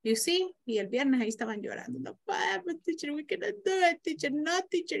 You see, y el viernes ahí estaban llorando. No, but teacher, we cannot do it. Teacher, no,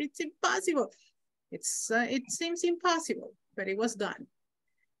 teacher, it's impossible. It seems impossible, but it was done.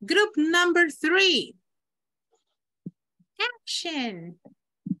 Group number 3. Action.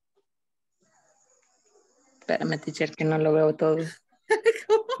 Espérame, teacher, que no lo veo todo.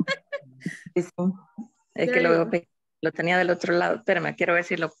 Sí, sí. Es que lo tenía del otro lado. Espérame, quiero ver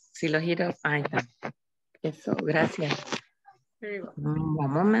si lo giro. Ahí está. Eso, gracias. One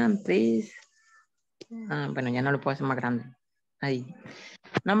moment, please. Bueno, ya no lo puedo hacer más grande. Ahí.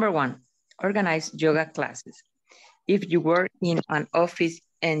 Number 1, organize yoga classes. If you work in an office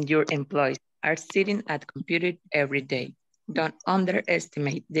and your employees are sitting at computer every day, don't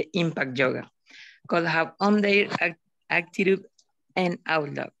underestimate the impact yoga could have on their attitude and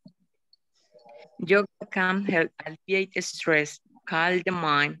outlook. Yoga can help alleviate stress, calm the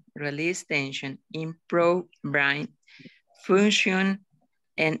mind, release tension, improve brain function,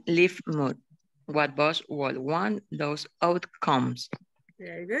 and lift mood. What boss would want those outcomes?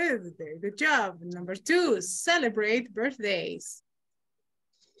 Very good job. Number 2, celebrate birthdays.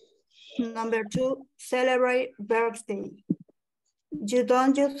 Number 2, celebrate birthday. You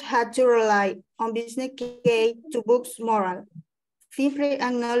don't just have to rely on business case to boost morale. Simply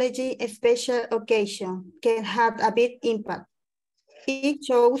acknowledging a special occasion can have a big impact. It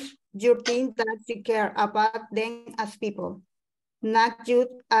shows your team that you care about them as people, not just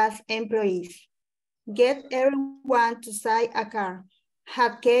as employees. Get everyone to sign a card,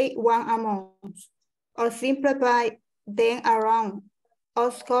 have cake one a month, or simplify them around.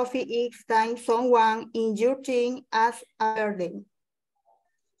 Us coffee each time someone in your team has a birthday.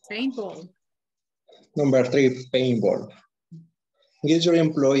 Paintball. Number 3, paintball. Give your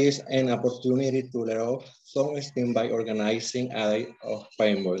employees an opportunity to let off some steam by organizing a day of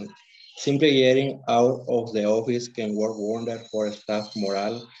paintball. Simply getting out of the office can work wonders for staff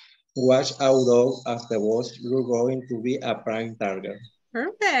morale. Watch out though, as the boss, you're going to be a prime target.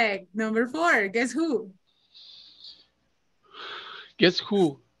 Perfect. Number 4, guess who? Guess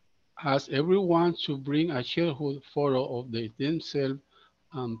who? Ask everyone to bring a childhood photo of themselves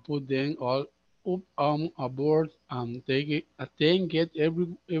and put them all up on a board, and then get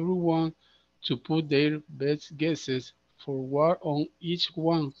everyone to put their best guesses forward on each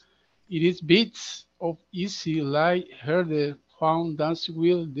one, It is bits of easy like her the found dance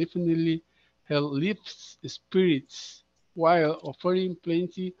will definitely help lift spirits while offering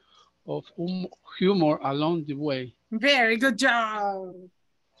plenty of humor along the way. Very good job.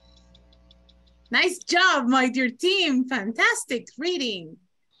 Nice job, my dear team. Fantastic reading.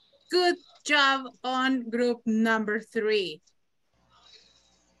 Good job on group number 3.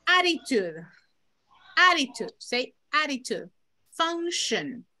 Attitude. Attitude. Say attitude.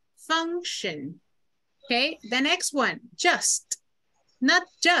 Function. Function. Okay, the next one. Just. Not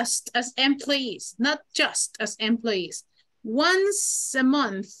just as employees. Not just as employees. Once a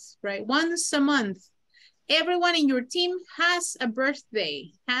month, right? Once a month. Everyone in your team has a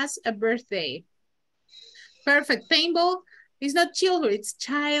birthday. Has a birthday. Perfect. Paintball is not childhood, it's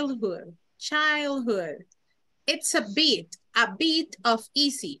childhood. Childhood. It's a bit of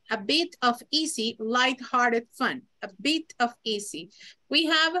easy. A bit of easy, light-hearted fun. A bit of easy. We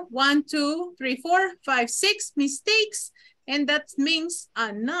have 1, 2, 3, 4, 5, 6 mistakes, and that means a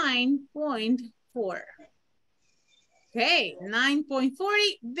 9.4. Okay,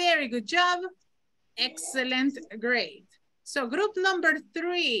 9.40. Very good job. Excellent grade. So group number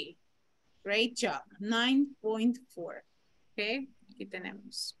 3. Great job, 9.4. Okay, aquí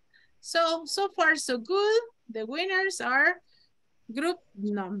tenemos. So far so good. The winners are group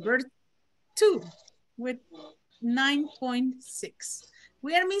number 2 with 9.6.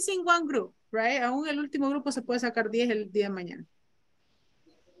 We are missing one group, right? Aún el último grupo se puede sacar 10 el día de mañana.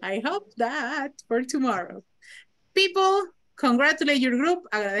 I hope that for tomorrow. People, congratulate your group.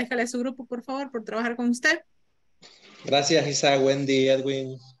 Agradezcale a su grupo, por favor, por trabajar con usted. Gracias, Isa, Wendy,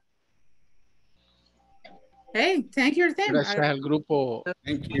 Edwin. Hey, thank you, them. Gracias al grupo.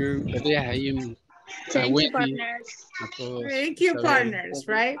 Thank you. Thank you, partners. Thank you, partners,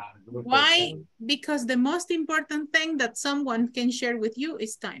 right? Why? Because the most important thing that someone can share with you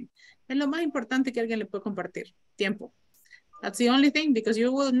is time. Es lo más importante que alguien le puede compartir. Tiempo. That's the only thing, because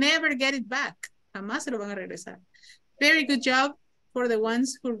you will never get it back. Jamás se lo van a regresar. Very good job for the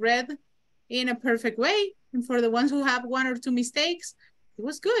ones who read in a perfect way. And for the ones who have 1 or 2 mistakes, it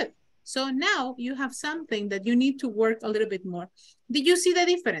was good. So now you have something that you need to work a little bit more. Did you see the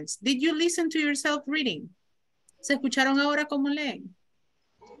difference? Did you listen to yourself reading? ¿Se escucharon ahora cómo leen?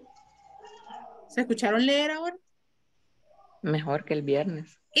 ¿Se escucharon leer ahora? Mejor que el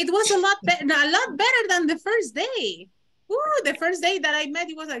viernes. It was a lot better than the first day. Ooh, the first day that I met,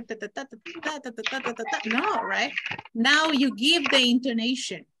 it was like ta ta ta ta ta ta ta ta ta ta. No, right? Now you give the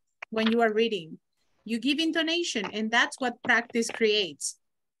intonation when you are reading. You give intonation, and that's what practice creates.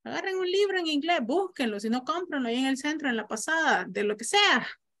 Agarren un libro en inglés, búsquenlo, si no, cómprenlo ahí en el centro, en la pasada, de lo que sea.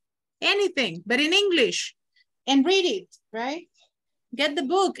 Anything, but in English. And read it, right? Get the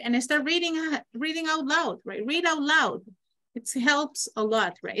book and start reading out loud, right? Read out loud. It helps a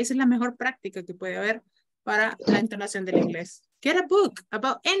lot, right? Esa es la mejor práctica que puede haber para la entonación del inglés. Get a book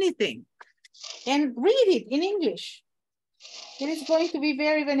about anything and read it in English. It is going to be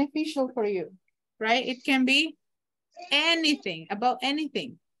very beneficial for you, right? It can be anything, about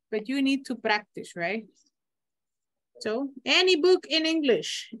anything. But you need to practice, right? So any book in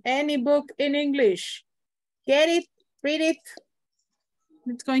English, get it, read it.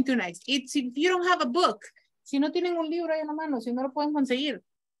 It's going to be nice. If you don't have a book, si no tienen un libro ahí en la mano, si no lo pueden conseguir,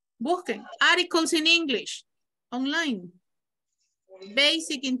 busquen articles in English, online,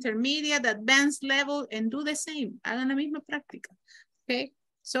 basic, intermediate, advanced level, and do the same. Hagan la misma práctica. Okay.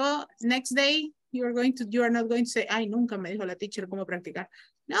 So next day, you are not going to say, ay, nunca me dijo la teacher cómo practicar.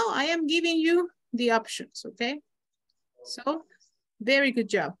 No, I am giving you the options, okay? So, very good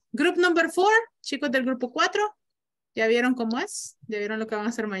job. Group number 4, chicos del grupo 4, ¿ya vieron cómo es? ¿Ya vieron lo que van a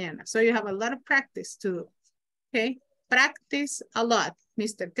hacer mañana? So you have a lot of practice to do, okay? Practice a lot.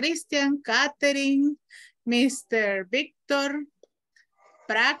 Mr. Christian, Catherine, Mr. Victor,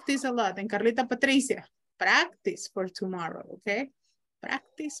 practice a lot. And Carlita Patricia, practice for tomorrow, okay?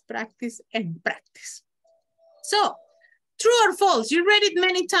 Practice, practice, and practice. So, true or false? You read it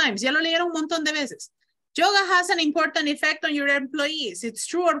many times. Ya lo leyeron un montón de veces. Yoga has an important effect on your employees. It's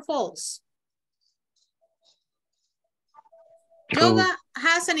true or false? True. Yoga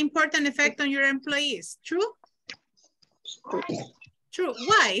has an important effect on your employees. True? True.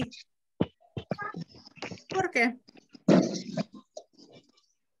 Why? ¿Por qué?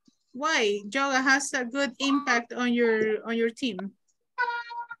 Why yoga has a good impact on your team?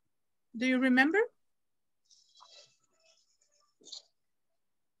 Do you remember?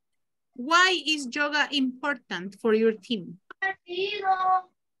 Why is yoga important for your team?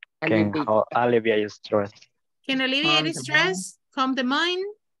 Can alleviate stress. Can alleviate stress, calm the mind,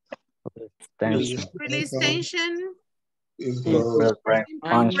 release tension, Improve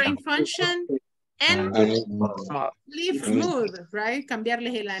brain function, and live mood, right?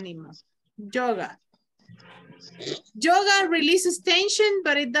 Cambiarles el ánimo. Yoga. Yoga releases tension,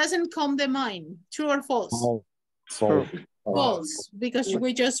 but it doesn't calm the mind. True or false? False, because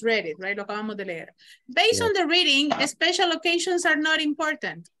we just read it, right? Lo acabamos de leer. Based on the reading, special occasions are not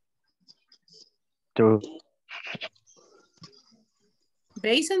important. True.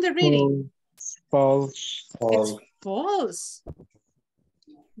 Based on the reading. False. It's false.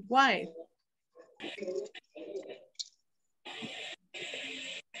 Why?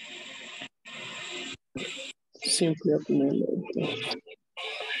 Simply acknowledge.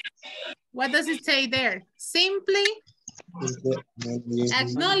 What does it say there? Simply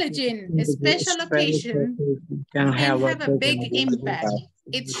acknowledging a special occasion can have a big impact.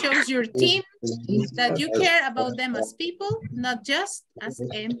 It shows your team that you care about them as people, not just as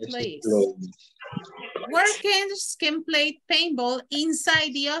employees. Workers can play paintball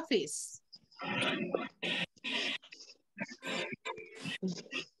inside the office.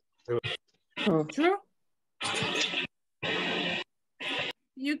 True?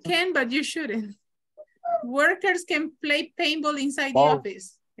 You can, but you shouldn't. Workers can play paintball inside the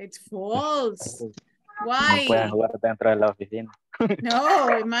office. It's false. Why? No pueden jugar dentro de la oficina.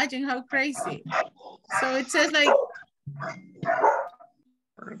 No, imagine how crazy. So it says like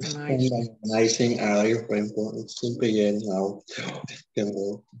organizing area for important. Simply getting out.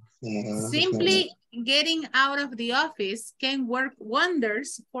 Simply getting out of the office can work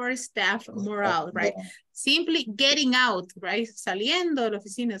wonders for staff morale, right? Simply getting out, right? Saliendo de la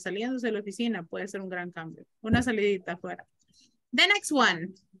oficina, saliéndose de la oficina puede ser un gran cambio. Una salidita afuera. The next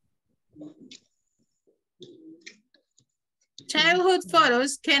one. Childhood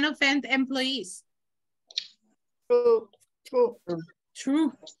photos can offend employees. True. True.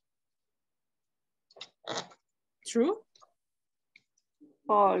 True. True.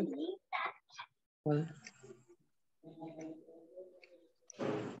 False.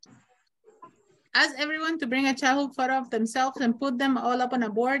 Ask everyone to bring a childhood photo of themselves and put them all up on a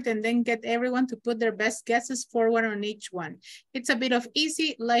board, and then get everyone to put their best guesses forward on each one. It's a bit of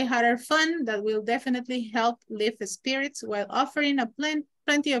easy, lighthearted fun that will definitely help lift spirits while offering a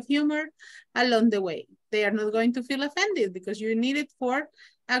plenty of humor along the way. They are not going to feel offended because you need it for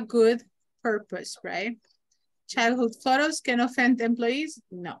a good purpose, right? Childhood photos can offend employees?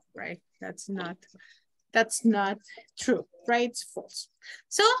 No, right? That's not true, right? It's false.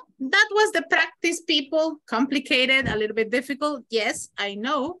 So that was the practice, people. Complicated, a little bit difficult. Yes, I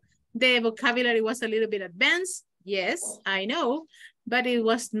know. The vocabulary was a little bit advanced. Yes, I know. But it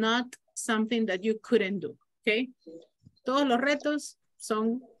was not something that you couldn't do, okay? Todos los retos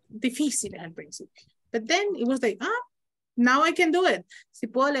son difíciles al principio. But then it was like, now I can do it. Si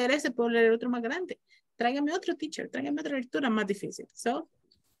puedo leer ese, puedo leer otro más grande. Tráigame otro teacher, tráigame otra lectura más difícil. So,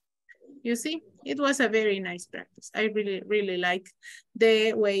 you see, it was a very nice practice. I really, really like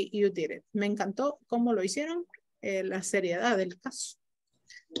the way you did it. Me encantó cómo lo hicieron, la seriedad del caso.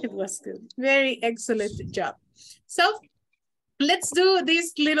 It was good. Very excellent job. So, let's do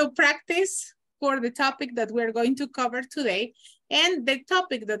this little practice for the topic that we're going to cover today. And the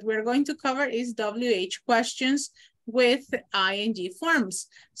topic that we're going to cover is WH questions with ing forms.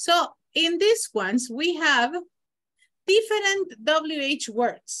 So, in these ones, we have different WH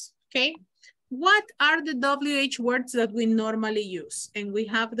words. Okay, what are the WH words that we normally use? And we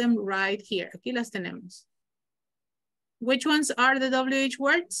have them right here. Aquí las tenemos. Which ones are the WH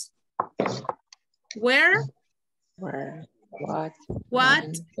words? Where? Where? What?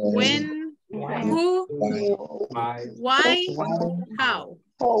 What? When? Who? Why? How?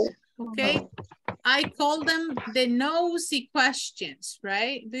 Okay, I call them the nosy questions,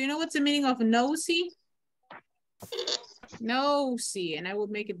 right? Do you know what's the meaning of nosy? Nosy, and I will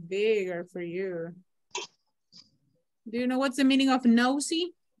make it bigger for you. Do you know what's the meaning of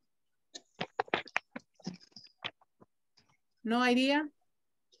nosy? No idea?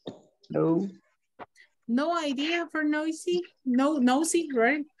 No. No idea for nosy? No, nosy,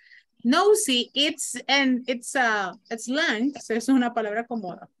 right? Nosy, it's slang, so es una palabra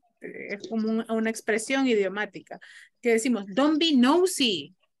como, es como una expresión idiomática que decimos, don't be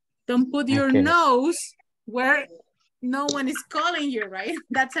nosy. Don't put your nose where no one is calling you, right?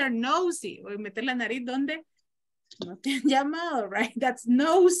 That's our nosy. O meter la nariz donde no te han llamado, right? That's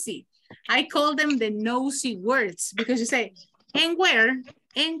nosy. I call them the nosy words because you say, and where,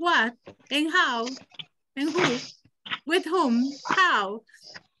 and what, and how, and who, with whom, how.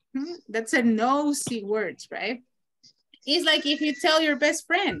 That's a nosy words, right? It's like if you tell your best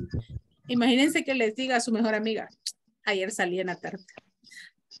friend, imagínense que les diga a su mejor amiga, ayer salí en la tarde.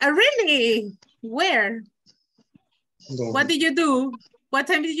 Really? Where? What did you do? What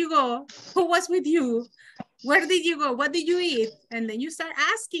time did you go? Who was with you? Where did you go? What did you eat? And then you start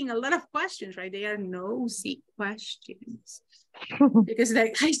asking a lot of questions, right? They are nosy questions. Because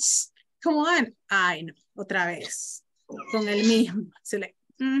like, come on. Ay, no, otra vez. Con el mismo. So like,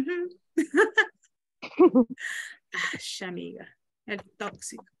 Ash, amiga. El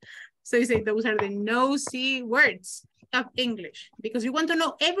tóxico. So you say those are the nosy words of English. Because you want to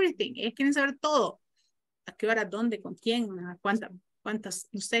know everything. Ellos quieren saber todo. ¿A qué hora? ¿Dónde? ¿Con quién? ¿Cuántas,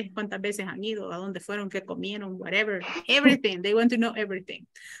 no sé, cuántas veces han ido? ¿A dónde fueron? ¿Qué comieron? Whatever. Everything. They want to know everything.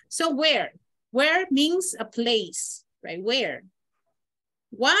 So where? Where means a place, right? Where?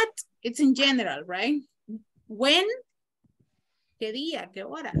 What? It's in general, right? When? ¿Qué día? ¿Qué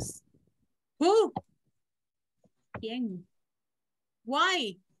horas? Who? ¿Quién?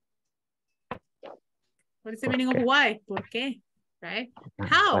 Why? What is the meaning of why? ¿Por qué? Right?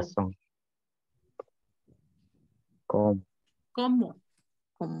 How? ¿Cómo?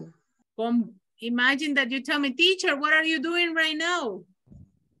 Imagine that you tell me, teacher, what are you doing right now?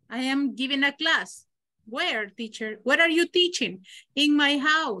 I am giving a class. Where, teacher? What are you teaching? In my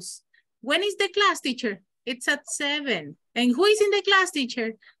house. When is the class, teacher? It's at 7. And who is in the class,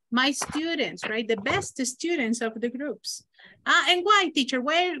 teacher? My students, right? The best students of the groups. And why, teacher?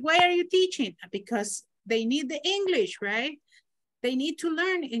 Why are you teaching? Because they need the English, right? They need to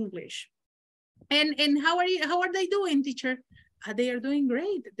learn English. And how are they doing, teacher? They are doing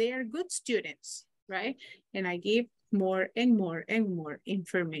great. They are good students, right? And I give more and more and more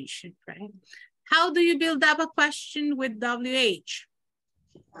information, right? How do you build up a question with WH?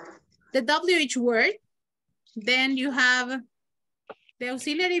 The WH word, then you have the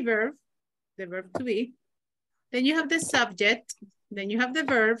auxiliary verb, the verb to be, then you have the subject, then you have the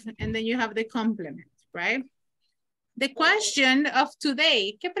verb, and then you have the complement, right? The question of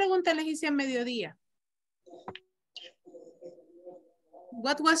today, ¿qué pregunta les hice a mediodía?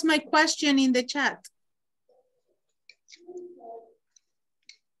 What was my question in the chat?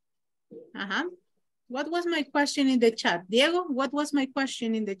 What was my question in the chat? Diego, what was my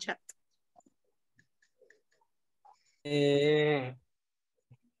question in the chat?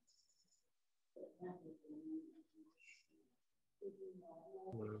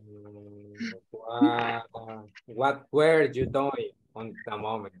 What were you doing on the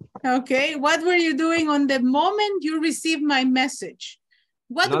moment? Okay, what were you doing on the moment you received my message?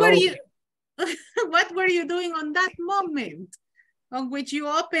 What were you doing on that moment on which you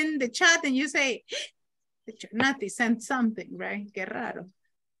open the chat and you say, Nati sent something, right? Qué raro.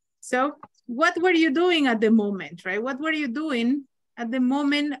 So what were you doing at the moment, right? What were you doing at the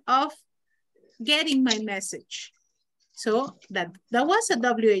moment of getting my message? So that was a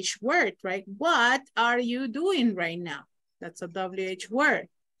WH word, right? What are you doing right now? That's a WH word.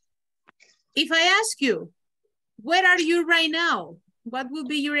 If I ask you, where are you right now? What will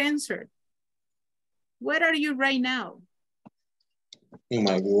be your answer? Where are you right now? In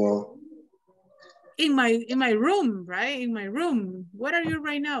my work. In my room, right? In my room. Where are you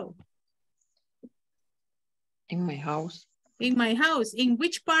right now? In my house. In my house. In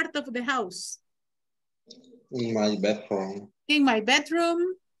which part of the house? In my bedroom. In my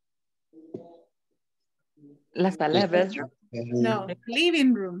bedroom. La sala de bedroom? No,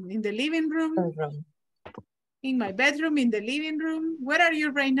 living room. In the living room. In my bedroom, in the living room. Where are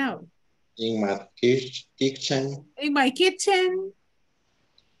you right now? In my kitchen. In my kitchen.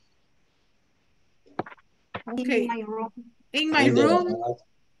 Okay. In my room. In my room.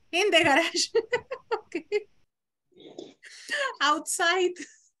 In the garage. Okay. Outside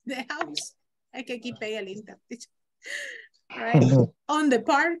the house. Hay que aquí pega el internet. Right? On the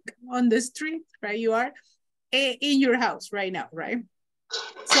park, on the street, right? You are in your house right now, right?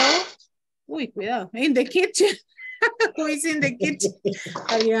 So, uy, cuidado. In the kitchen. Who is in the kitchen?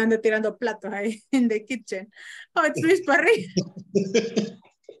 Alguien anda tirando platos ahí in the kitchen. Oh, it's Luis Parry.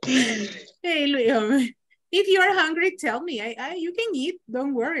 Hey, Luis, if you are hungry, tell me. You can eat.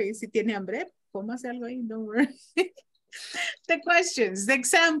 Don't worry. Si tiene hambre, cómase algo ahí. Don't worry. The questions, the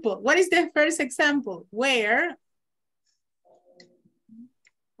example. What is the first example? Where?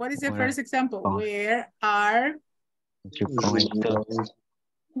 What is the first example? Where are you going to?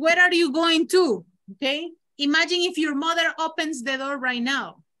 Where are you going to? Okay. Imagine if your mother opens the door right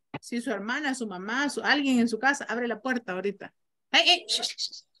now. Si su hermana, su mamá, alguien en su casa abre la puerta ahorita. Hey,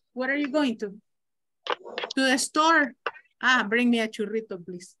 where are you going to? To the store. Bring me a churrito,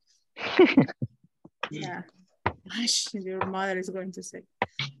 please. Yeah. Your mother is going to say.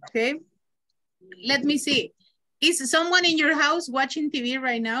 Okay. Let me see. Is someone in your house watching TV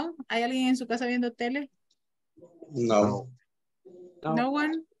right now? ¿Hay alguien en su casa viendo tele? No. No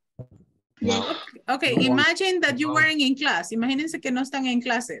one? No. Okay, No one. imagine that you No. weren't in class. Imagínense que no están en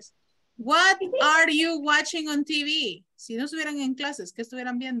clases. What are you watching on TV? Si no estuvieran en clases, ¿qué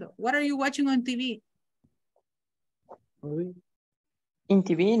estuvieran viendo? What are you watching on TV? In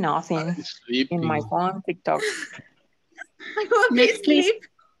TV, nothing. In my phone, TikTok. I will be asleep.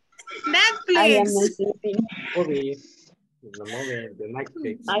 I am Netflix. sleeping. Movies. The movie, the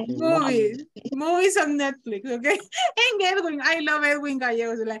Netflix. Movies on Netflix, okay? And Edwin, I love Edwin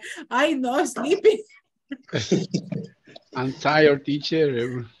Gallegos. Like, I know, sleeping. I'm tired,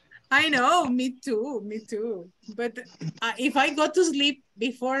 teacher. I know, me too. But if I go to sleep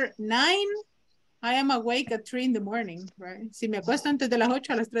before 9, I am awake at 3 in the morning, right? Si me acuesto antes de las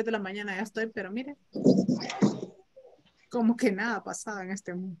 8, a las 3 de la mañana ya estoy, pero mire, como que nada pasaba en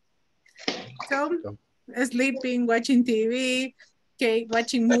este mundo. So, sleeping, watching TV, okay,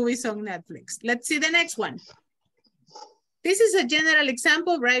 watching movies on Netflix. Let's see the next one. This is a general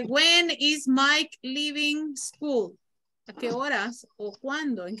example, right? When is Mike leaving school? ¿A qué horas o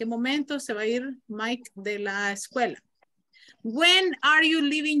cuándo? ¿En qué momento se va a ir Mike de la escuela? When are you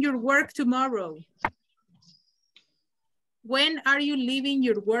leaving your work tomorrow? When are you leaving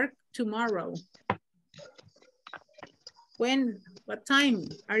your work tomorrow? When, what time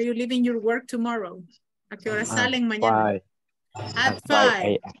are you leaving your work tomorrow? ¿A qué hora salen mañana? At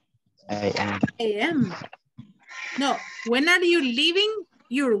 5 a.m. No, when are you leaving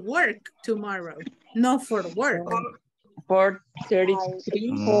your work tomorrow? No, for work.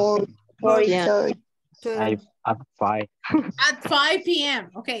 4:33. 4:30. At 5. At 5 p.m.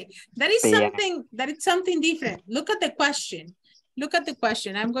 Okay, that is something different. Look at the question. Look at the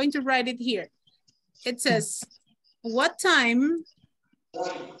question. I'm going to write it here. It says, what time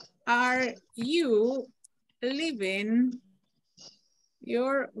are you leaving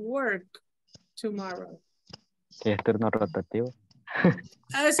your work tomorrow? ¿Es turno rotativo?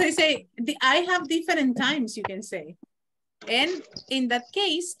 So I say, I have different times, you can say. And in that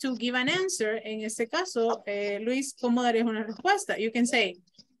case, to give an answer, en este caso, Luis, ¿cómo darías una respuesta? You can say,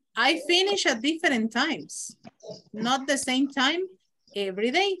 I finish at different times, not the same time every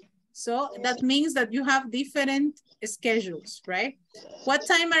day. So that means that you have different schedules, right? What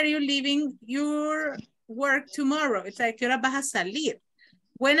time are you leaving your work tomorrow? It's like, ¿qué hora vas a salir?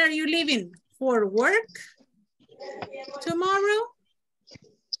 When are you leaving for work tomorrow?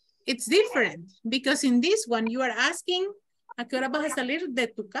 It's different because in this one, you are asking, ¿a qué hora vas a salir de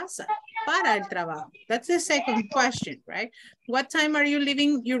tu casa para el trabajo? That's the second question, right? What time are you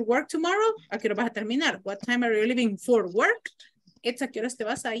leaving your work tomorrow? ¿A qué hora vas a terminar? What time are you leaving for work? It's a qué horas te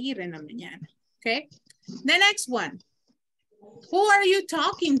vas a ir en la mañana, okay? The next one. Who are you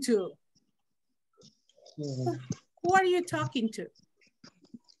talking to? Who are you talking to?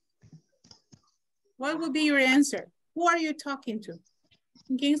 What would be your answer? Who are you talking to?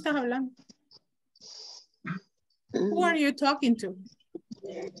 ¿Con quién estás hablando? Who are you talking to?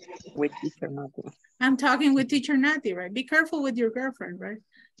 With teacher Nati. I'm talking with teacher Nati, right? Be careful with your girlfriend, right?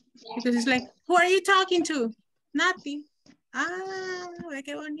 Because it's like, who are you talking to? Nati. Ah,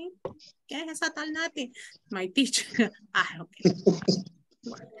 qué bonito. ¿Quién es esa tal Nati? My teacher. Ah, okay.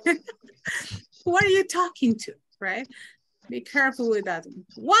 Who are you talking to, right? Be careful with that.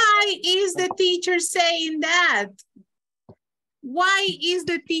 Why is the teacher saying that? Why is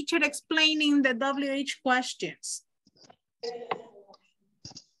the teacher explaining the WH questions?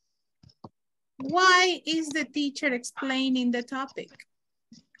 Why is the teacher explaining the topic?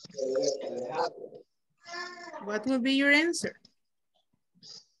 What will be your answer?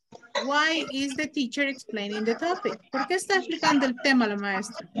 Why is the teacher explaining the topic? ¿Por qué está explicando el tema la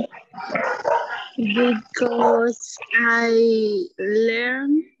maestra? Because I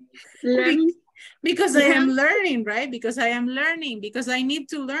learning. Because I am learning, right? Because I am learning, because I need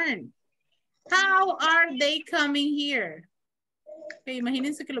to learn. How are they coming here? Okay,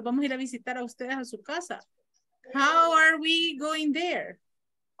 imagínense que los vamos a ir a visitar a ustedes a su casa. How are we going there?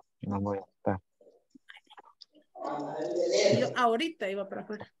 No voy a estar. Yo ahorita iba para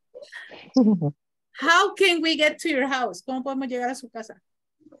afuera. How can we get to your house? ¿Cómo podemos llegar a su casa?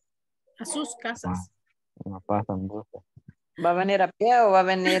 A sus casas. No pasan buses. ¿Va a venir a pie o va a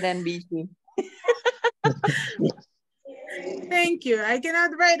venir en bici? Thank you. I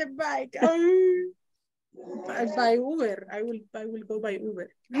cannot ride a bike. By Uber. I will go by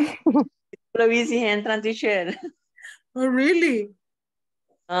Uber. Los bici entran, teacher. Oh, really?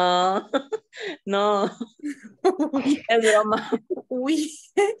 No. Es broma. Uy,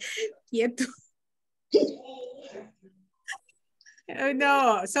 quieto. Oh,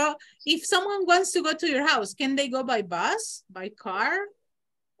 no. So if someone wants to go to your house, can they go by bus, by car,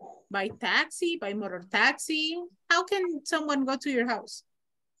 by taxi, by motor taxi? How can someone go to your house?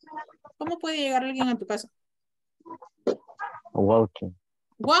 ¿Cómo puede llegar alguien a tu casa? Walking.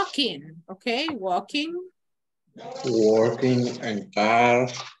 Walking, okay, walking. Working and car.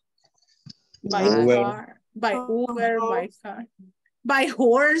 By Uber. car, by Uber, by car, by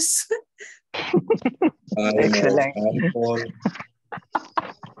horse. By Excellent. motorcycle.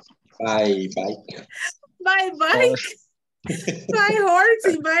 By bike. By bike. By horse.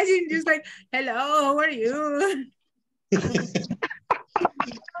 Imagine just like, hello, how are you?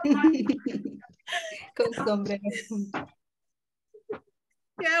 Con sombrero.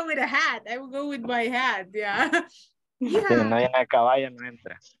 Yeah, with a hat. I will go with my hat. Yeah. Si no viene a caballo, no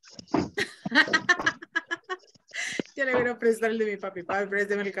entra. Yo le voy a prestar el de mi papi. Papi,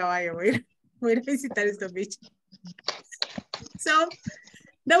 préstame el caballo. Voy a visitar esta bitch. So,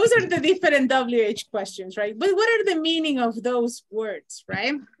 those are the different WH questions, right? But what are the meaning of those words,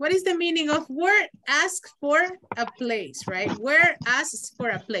 right? What is the meaning of where ask for a place, right? Where asks for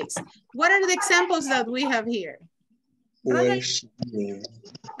a place. What are the examples that we have here? Where is she living?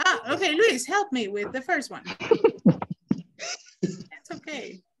 Ah, okay, Luis, help me with the first one. It's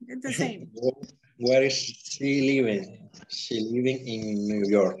okay, it's the same. Where is she living? She living in New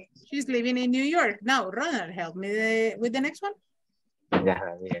York. She's living in New York. Now, Ronald, help me with the next one. Yeah.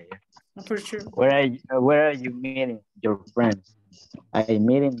 For sure. Where are you meeting your friends? I'm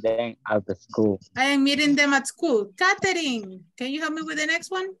meeting them at the school. I am meeting them at school. Catherine, can you help me with the next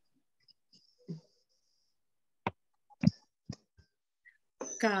one?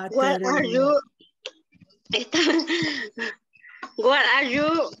 Catherine. What are you? What are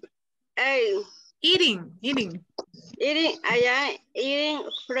you? Eating. I am eating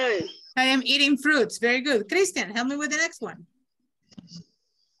fruit. I am eating fruits. Very good. Christian, help me with the next one.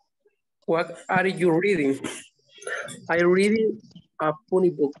 What are you reading? I'm reading a funny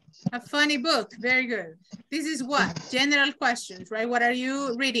book. A funny book. Very good. This is what? General questions, right? What are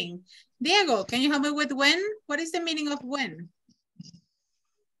you reading? Diego, can you help me with when? What is the meaning of when?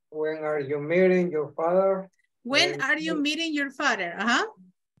 When are you meeting your father? When are you meeting your father? I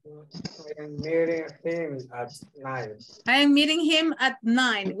am meeting him at 9. I am meeting him at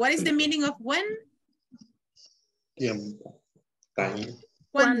 9. What is the meaning of when? Time.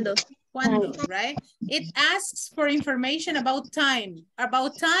 Cuando, right? It asks for information about time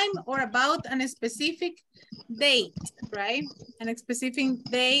or about a specific date, right? A specific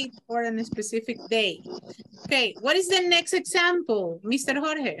date or a specific day. Okay, what is the next example, Mr.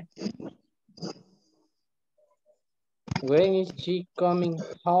 Jorge? When is she coming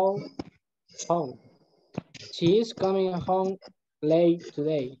home? She is coming home late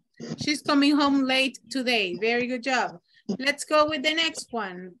today. She's coming home late today. Very good job. Let's go with the next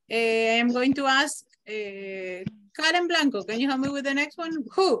one. I'm going to ask Karen Blanco. Can you help me with the next one?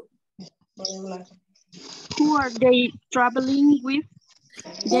 Who? Who are they traveling with?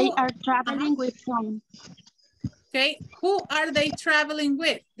 They are traveling with Tom. Okay, who are they traveling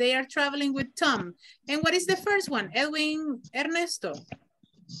with? They are traveling with Tom. And what is the first one? Edwin Ernesto.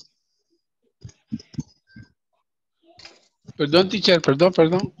 Perdón, teacher,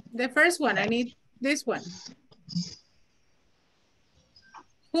 perdón. The first one, I need this one.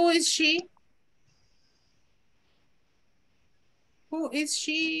 Who is she? Who is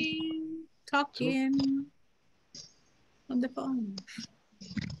she talking on the phone?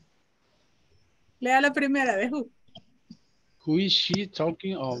 Lea la primera de who. Who is she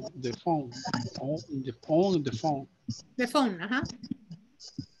talking on the phone? On the phone. The phone,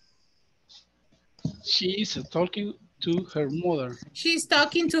 She is talking to her mother. She's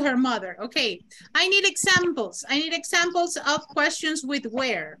talking to her mother. Okay. I need examples. I need examples of questions with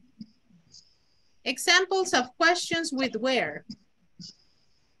where. Examples of questions with where.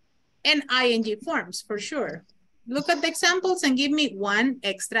 And ing forms, for sure. Look at the examples and give me one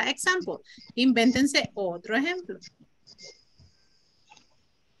extra example. Invéntense otro ejemplo.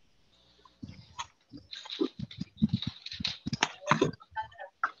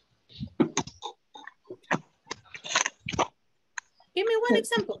 Give me one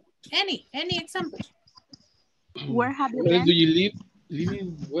example. Any example. Where have you Where been? do you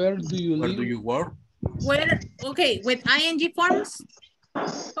live? Where do you live? Where do you work? Where, okay, with ing forms,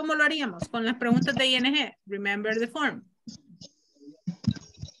 ¿cómo lo haríamos? Con las preguntas de ing. Remember the form.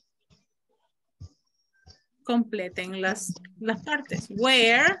 Completen las partes.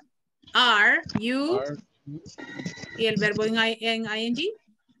 Where are you? Y el verbo en ing.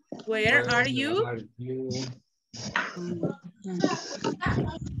 Where are you?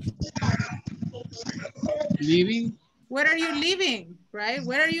 Living. Where are you living? Right?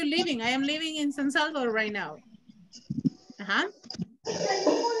 Where are you living? I am living in San Salvador right now.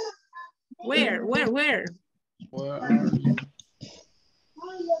 Where? Where are you?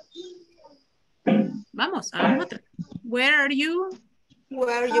 Vamos, hagamos otra. Where are you?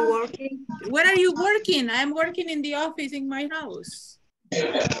 Where are you working? Where are you working? I'm working in the office in my house.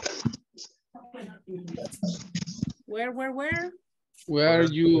 Where? Where are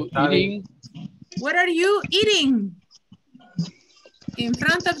you eating? What are you eating? In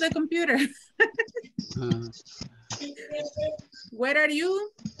front of the computer. Where are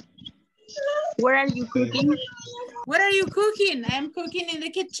you? Where are you cooking? What are you cooking? I am cooking in the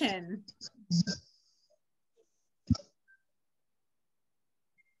kitchen.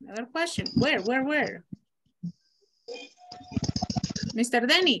 Another question. Where? Mr.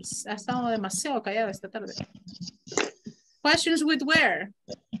 Dennis, ha estado demasiado callado esta tarde. Questions with where?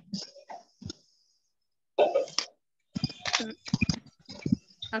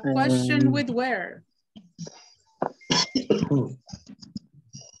 A question with where?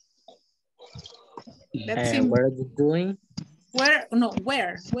 Let's see. What are you doing? Where? No,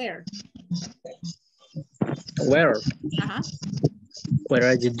 where? Where? Uh-huh. What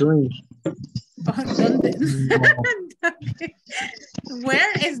are you doing? ¿Dónde?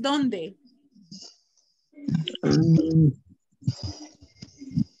 Where es dónde?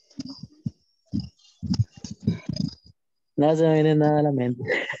 No se me viene nada a la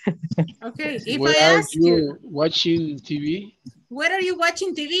mente. Okay, if Where I are ask you watching TV? Where are you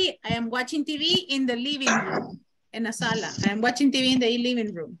watching TV? I am watching TV in the living room. En la sala. I am watching TV in the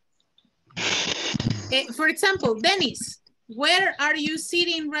living room. For example, Dennis, where are you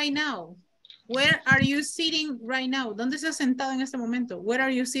sitting right now? Where are you sitting right now? ¿Dónde estás sentado en este momento? Where are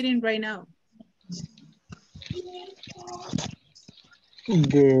you sitting right now?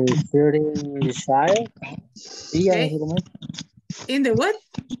 The sitting in the chair. Okay. In the what?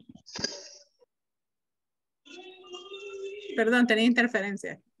 Perdón, tenía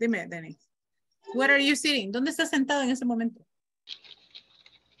interferencia. Dime, Dennis. Where are you sitting? ¿Dónde estás sentado en ese momento?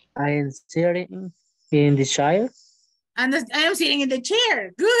 I am sitting in the chair. And I am sitting in the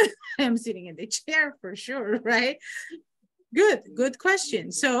chair. Good. I am sitting in the chair for sure, right? Good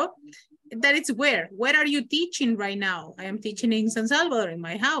question. So that is where. Where are you teaching right now? I am teaching in San Salvador, in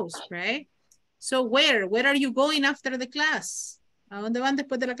my house, right? So where are you going after the class? ¿A dónde van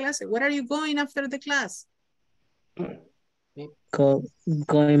después de la clase? Where are you going after the class?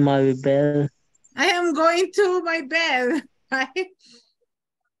 Going my bed. I am going to my bed, right?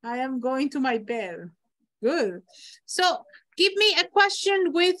 I am going to my bed. Good. So give me a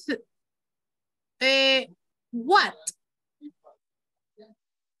question with what?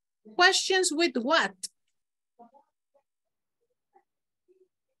 Questions with what?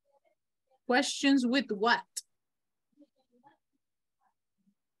 Questions with what?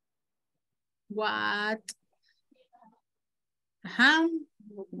 What?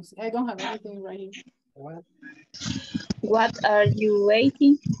 I don't have anything right here. What are you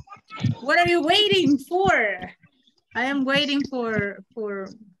waiting? What are you waiting for? I am waiting for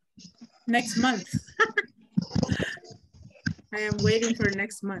next month. I am waiting for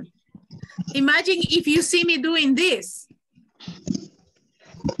next month. Imagine if you see me doing this.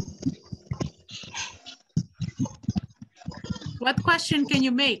 What question can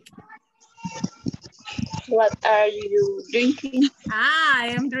you make? What are you drinking?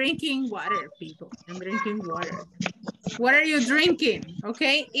 I am drinking water, people. I'm drinking water. What are you drinking?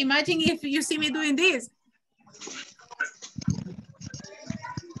 Okay, imagine if you see me doing this.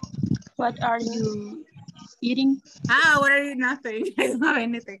 What are you eating? What are you? Nothing. I don't have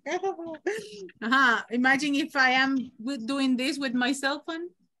anything. Imagine if I am doing this with my cell phone.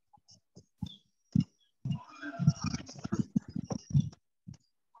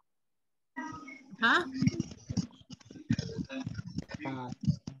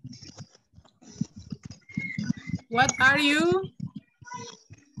 What are you?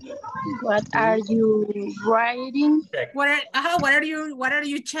 What are you writing? What are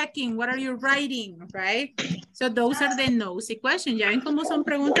you checking? What are you writing? Right? So those are the nosy questions. Ya ven cómo son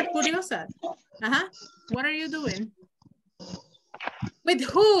preguntas curiosas. What are you doing? With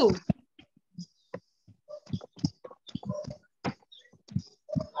who?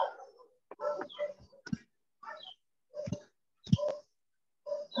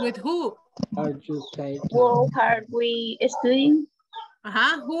 With who? Are you taking? What are we studying?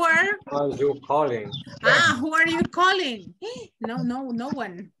 Who are? Are you calling? Who are you calling? No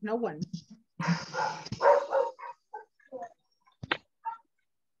one.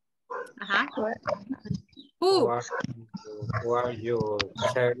 Who? Who are you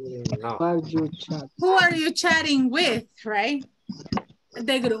chatting now? Who are you chatting with, right?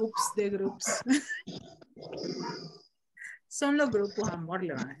 The groups. Son los grupos, amor,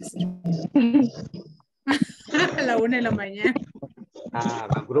 le van a decir. A la 1 de la mañana.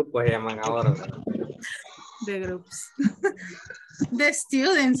 Los grupos se llaman ahora. The groups. The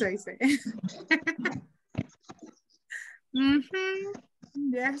students, I say.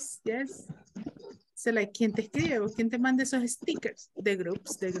 Yes, yes. So like, ¿quién te escribe o quién te manda esos stickers? The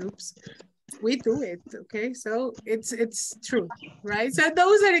groups, the groups. We do it, okay? So it's true, right? So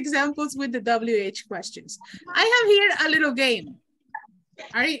those are examples with the WH questions. I have here a little game.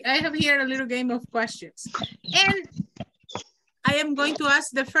 I have here a little game of questions. And I am going to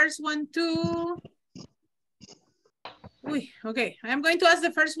ask the first one to... okay. I am going to ask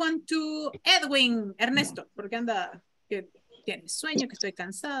the first one to Edwin Ernesto, porque anda, que tiene sueño, que estoy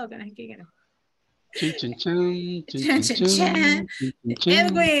cansado, que no sé qué.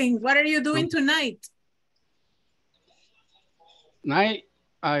 Edwin, what are you doing tonight? Tonight,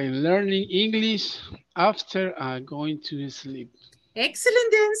 I'm learning English after I'm going to sleep.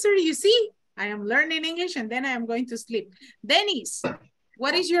 Excellent answer. You see, I am learning English and then I am going to sleep. Dennis,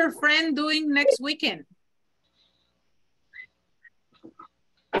 what is your friend doing next weekend?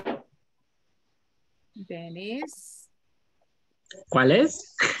 Dennis. ¿Cuál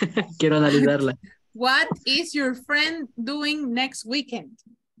es? Quiero analizarla. What is your friend doing next weekend?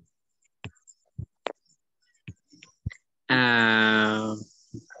 Going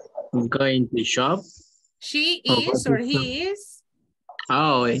to shop. She is or he is?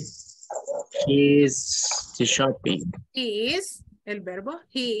 Oh, he is to shopping. He is, el verbo,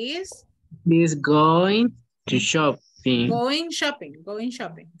 he is. He is going to shopping. Going shopping, going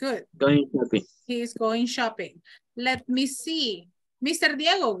shopping. Good. Going shopping. He is going shopping. Let me see. Mr.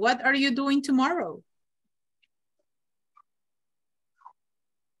 Diego, what are you doing tomorrow?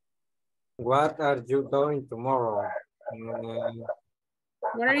 What are you doing tomorrow?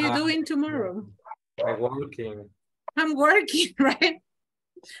 What are you doing tomorrow? I'm working. I'm working, right?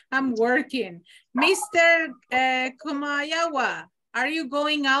 I'm working. Mr. Kumayawa, are you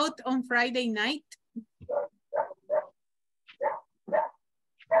going out on Friday night?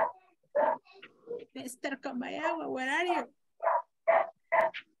 Mr. Kumayawa, where are you?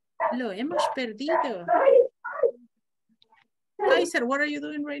 Lo hemos perdido. Kaiser, what are you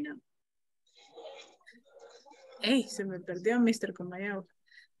doing right now? Hey, se me perdió Mr. Kumayawa.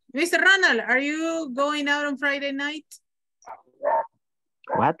 Mr. Ronald, are you going out on Friday night?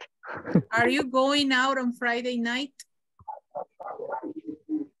 What? Are you going out on Friday night?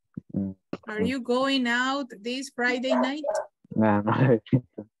 Are you going out this Friday night? No, no.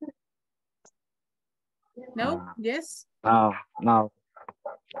 No? Yes? No, no.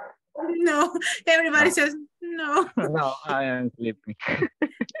 No. Everybody says no. No, I am sleeping.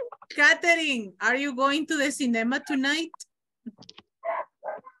 Catherine, are you going to the cinema tonight?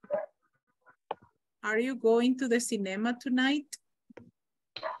 Are you going to the cinema tonight?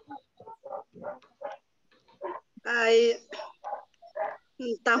 Ay,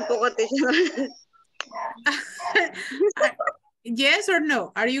 tampoco te Yes or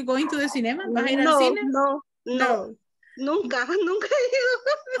no? Are you going to the cinema? ¿Vas a ir al No, cine? no. Nunca he ido.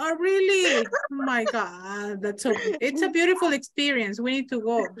 Oh, really? Oh my God, it's a beautiful experience. We need to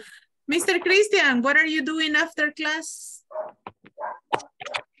go. Mr. Christian, what are you doing after class?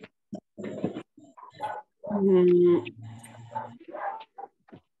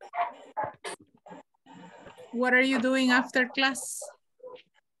 What are you doing after class?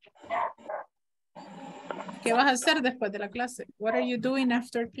 ¿Qué vas a hacer después de la clase? What are you doing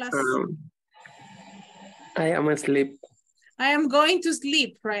after class? I am asleep. I am going to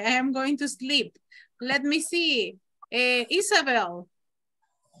sleep, right? I am going to sleep. Let me see. Isabel,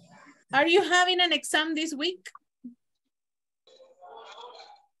 are you having an exam this week?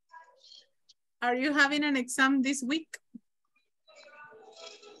 Are you having an exam this week?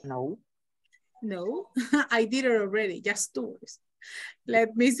 No. No, I did it already, just 2 hours.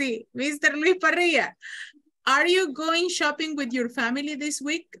 Let me see. Mr. Luis Parrilla, are you going shopping with your family this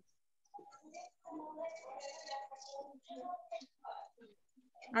week?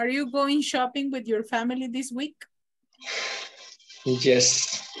 Are you going shopping with your family this week?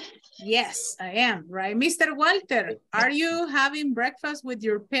 Yes. Yes, I am, right? Mr. Walter, are you having breakfast with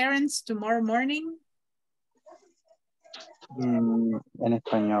your parents tomorrow morning? En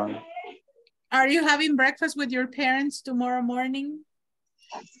español. Are you having breakfast with your parents tomorrow morning?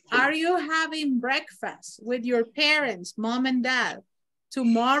 Are you having breakfast with your parents, mom and dad,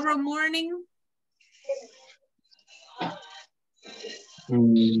 tomorrow morning?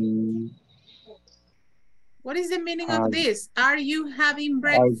 What is the meaning of this? Are you having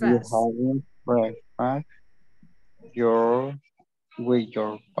breakfast? Are you having breakfast with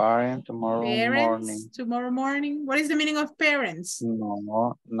your parents tomorrow morning? Tomorrow morning? What is the meaning of parents?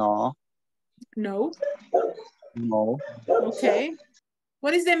 No. No? No. Okay.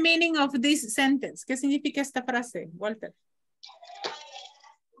 What is the meaning of this sentence? ¿Qué significa esta frase, Walter?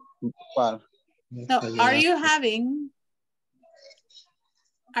 ¿Cuál? No, are you having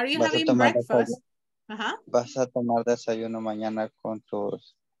breakfast? Ajá. Vas a tomar desayuno mañana con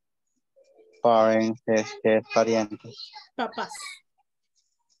tus parents, parientes. Papás.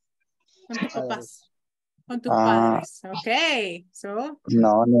 Con tus papás. Con tus padres. Okay. So.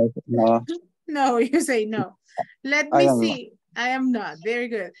 No. No, you say no. Let me see. I am not. Very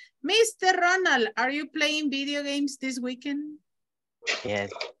good. Mr. Ronald, are you playing video games this weekend?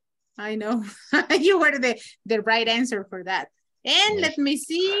 Yes. I know. You were the right answer for that. And yes. Let me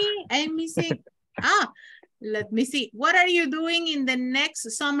see. I'm missing. Let me see. What are you doing in the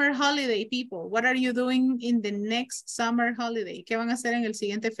next summer holiday, people? What are you doing in the next summer holiday? ¿Qué van a hacer en el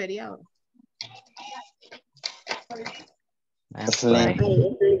siguiente feriado? Sleep.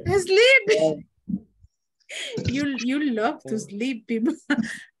 Sleep. You love to sleep, people.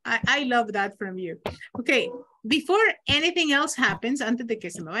 I love that from you. Okay, before anything else happens, antes de que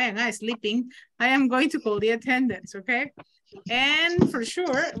se me vayan sleeping, I am going to call the attendance, okay? And for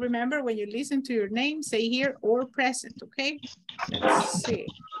sure, remember when you listen to your name, say here or present, okay? Let's see.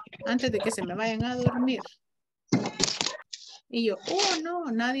 Antes de que se me vayan a dormir. Y yo, oh no,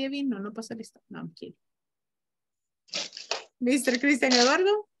 nadie vino, no pasa lista. No, I'm kidding. Mr. Cristian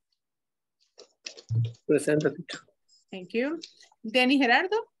Eduardo. Present. Thank you. Denny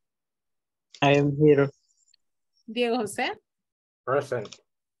Gerardo. I am here. Diego José. Present.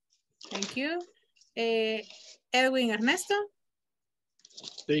 Thank you. Edwin Ernesto.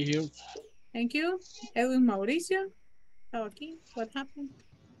 Stay here. Thank you. Edwin Mauricio. Oh, aquí. What happened?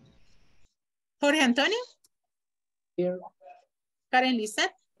 Jorge Antonio. Here. Karen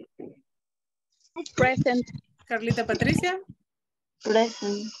Lisette. Present. Carlita Patricia.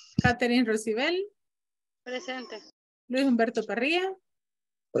 Present. Catherine Rosibel. Presente. Luis Humberto Parrilla.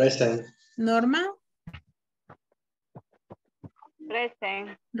 Present. Norma.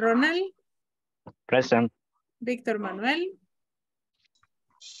 Present. Ronald. Present. Víctor Manuel.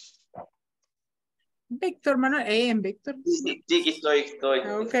 Víctor Manuel. En Víctor. Sí, estoy.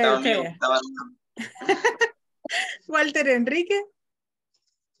 Ok, Estaba ok. mute, estaba- Walter Enrique.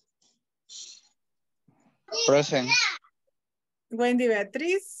 Present. Wendy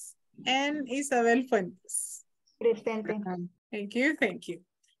Beatriz. And Isabel Fuentes. Presente. Thank you, thank you.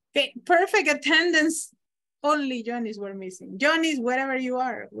 Okay, perfect attendance. Only Johnny's were missing. Johnny's, wherever you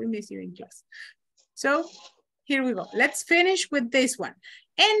are, we miss you in class. So here we go. Let's finish with this one.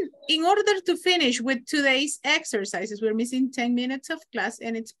 And in order to finish with today's exercises, we're missing 10 minutes of class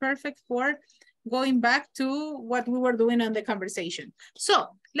and it's perfect for going back to what we were doing on the conversation.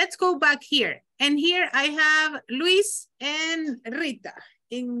 So let's go back here. And here I have Luis and Rita.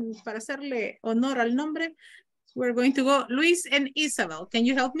 Para hacerle honor al nombre, we're going to go Luis and Isabel. Can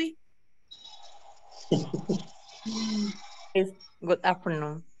you help me? Good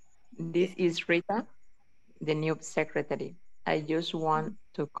afternoon. This is Rita, the new secretary. I just want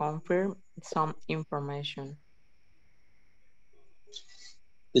to confirm some information.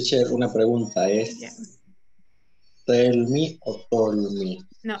 Teacher, una pregunta es, tell me o told me?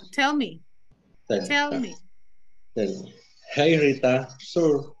 No, tell me. Tell me. Tell me. Hey Rita,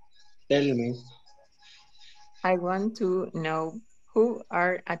 sure, tell me. I want to know who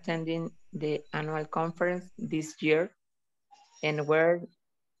are attending the annual conference this year and where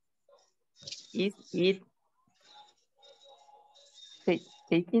is it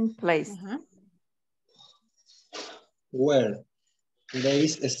taking place? Well,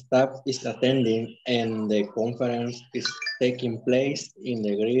 today's staff is attending and the conference is taking place in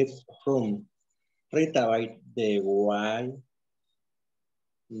the great room. Rita, by the way,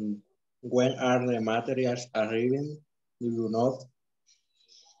 when are the materials arriving? Do you know?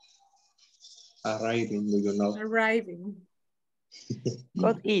 Arriving, do you know? Arriving.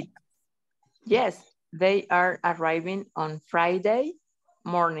 Got it. Yes, they are arriving on Friday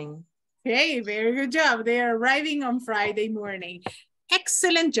morning. Okay, very good job. They are arriving on Friday morning.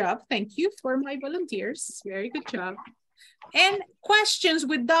 Excellent job. Thank you for my volunteers. Very good job. And questions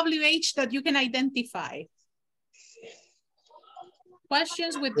with WH that you can identify.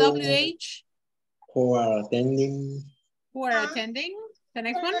 Questions with WH? Who are attending? Who are attending? The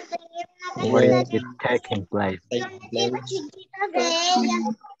next one? Where is it taking place?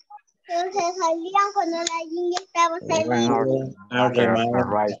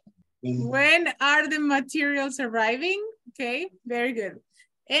 When are the materials arriving? Okay, very good.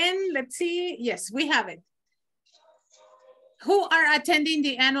 And let's see, yes, we have it. Who are attending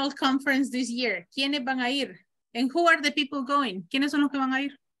the annual conference this year? ¿Quiénes van a ir? And who are the people going? ¿Quiénes son los que van a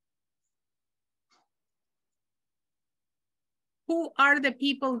ir? Who are the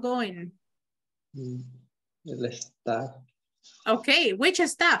people going? El staff. Okay, which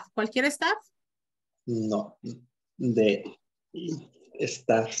staff? ¿Cualquier staff? No, the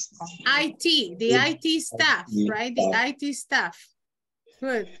staff. IT, the IT staff, right? The IT staff.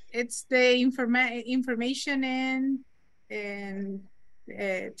 Good. It's the information and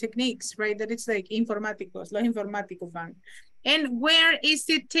techniques, right? That it's like informáticos, los informáticos van. And where is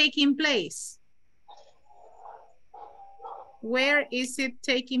it taking place? Where is it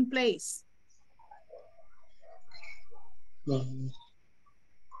taking place?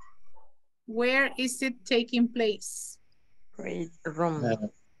 Where is it taking place? Great room.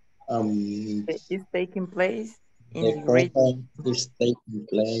 It's taking place in the the great program is taking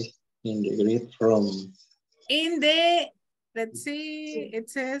place in the great room. In the, let's see, it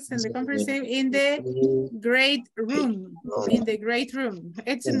says in the conference room, in the great room. In the great room.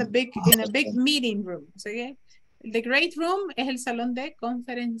 It's in a big meeting room. Okay. The great room es el salón de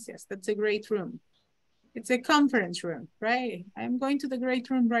conferencias. That's a great room. It's a conference room, right? I'm going to the great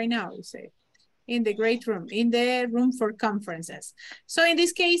room right now, you say. In the great room, in the room for conferences. So in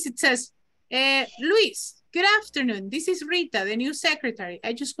this case, it says, Luis, good afternoon. This is Rita, the new secretary.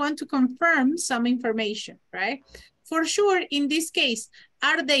 I just want to confirm some information, right? For sure, in this case,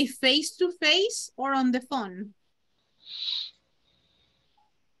 are they face-to-face or on the phone?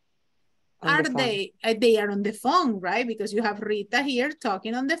 They are on the phone, right? Because you have Rita here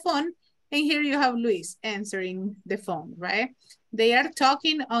talking on the phone, and here you have Luis answering the phone, right? They are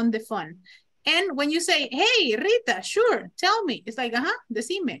talking on the phone. And when you say, hey, Rita, sure, tell me. It's like,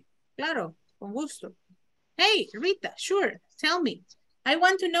 decime. Claro, con gusto. Hey, Rita, sure, tell me. I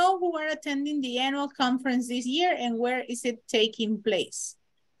want to know who are attending the annual conference this year and where is it taking place.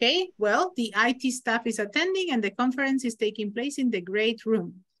 Okay, well, the IT staff is attending and the conference is taking place in the great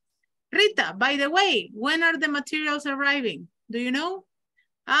room. Rita, by the way, when are the materials arriving? Do you know?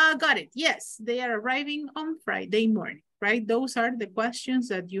 Got it. Yes, they are arriving on Friday morning, right? Those are the questions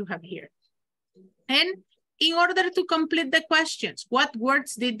that you have here. And in order to complete the questions, what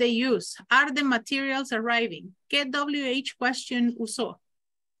words did they use? Are the materials arriving? ¿Qué WH question usó?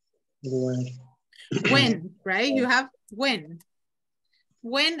 When, right? You have when.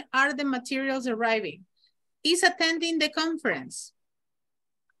 When are the materials arriving? Is attending the conference?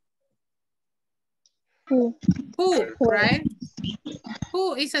 Who, right?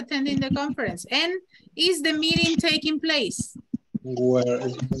 Who is attending the conference? And is the meeting taking place?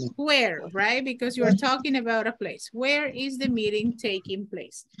 Where, right? Because you are talking about a place. Where is the meeting taking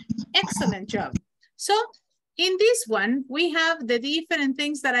place? Excellent job. So in this one, we have the different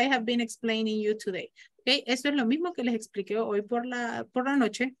things that I have been explaining you today. Okay, esto es lo mismo que les expliqué hoy por la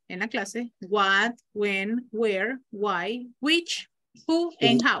noche en la clase. What, when, where, why, which, who,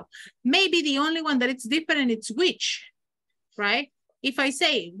 and how. Maybe the only one that it's different, it's which, right? If I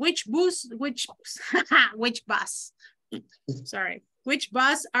say which bus, which bus, sorry, which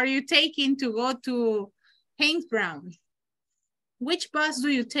bus are you taking to go to Haynes Brown? Which bus do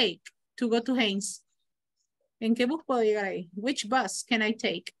you take to go to Haynes? ¿En qué bus puedo llegar ahí? Which bus can I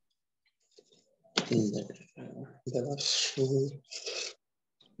take?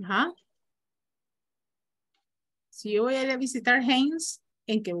 Si yo voy a ir a visitar Haynes,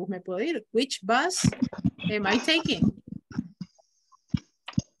 ¿en qué bus me puedo ir? Which bus am I taking?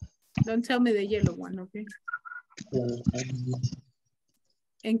 Don't tell me the yellow one, okay?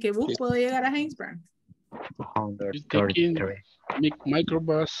 ¿En qué bus puedo llegar a Haynes Brown?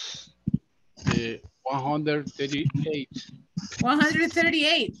 Microbus 138.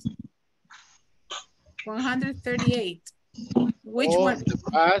 138. 138. Which one? The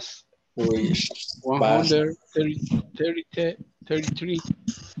bus 133.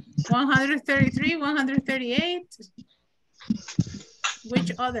 133, 138.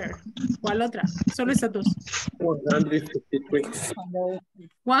 Which other? ¿Cuál otra? Solo esas dos. 153.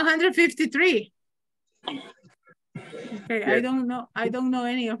 153. Okay, Yeah. I don't know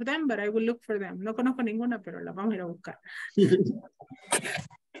any of them, but I will look for them. No conozco ninguna, pero la vamos a ir a buscar.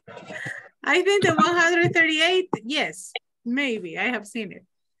 I think the 138, yes, maybe, I have seen it.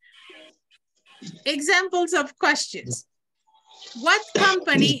 Examples of questions. What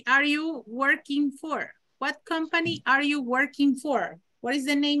company are you working for? What company are you working for? What is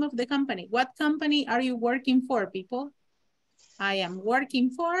the name of the company? What company are you working for, people? I am working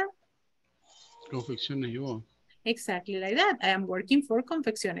for... Confecciones Ivo. Exactly like that. I am working for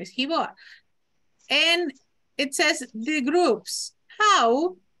Confecciones Giboa. And it says the groups.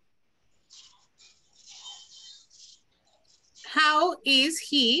 How is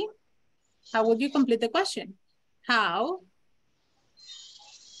he? How would you complete the question? How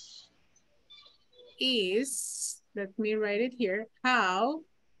is Let me write it here. How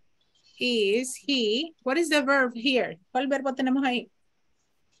is he? What is the verb here? ¿Cuál verbo tenemos ahí?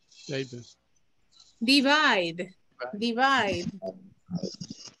 Divide. Divide.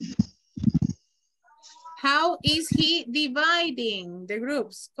 How is he dividing the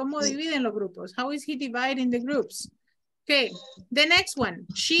groups? ¿Cómo dividen los grupos? How is he dividing the groups? Okay, the next one.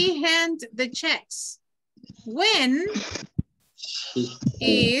 She hands the checks. When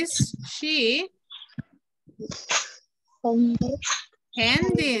is she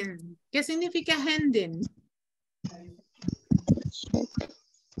handing? ¿Qué significa handing?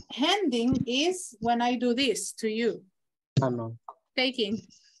 Handing is when I do this to you. Taking.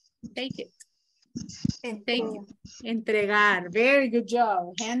 Take it. Take it. Entregar. Very good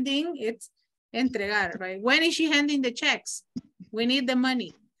job. Handing, it's entregar, right? When is she handing the checks? We need the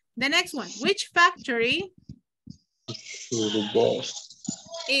money. The next one. Which factory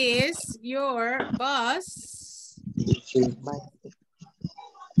is your boss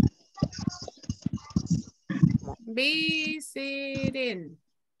visiting?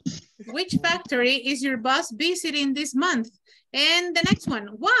 Which factory is your boss visiting this month? And the next one,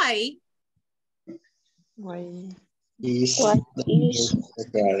 why? Why is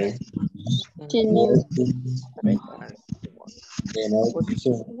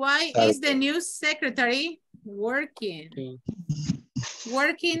the new secretary working?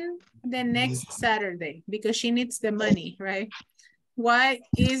 Working the next Saturday because she needs the money, right? Why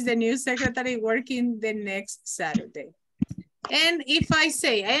is the new secretary working the next Saturday? And if I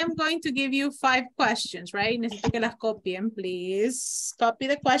say, I am going to give you 5 questions, right? Necesito que las copien, please. Copy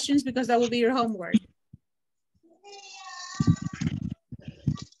the questions because that will be your homework.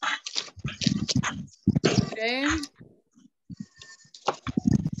 Okay.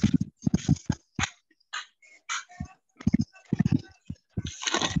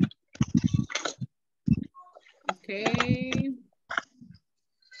 Okay.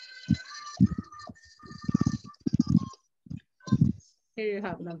 Here you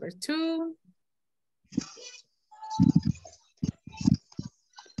have number 2.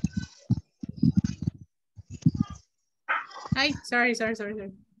 Ay, sorry.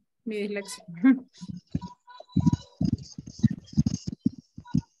 Mi dyslexia.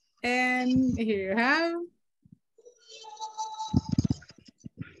 And here you have.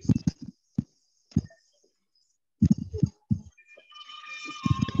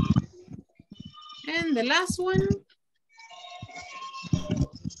 And the last one.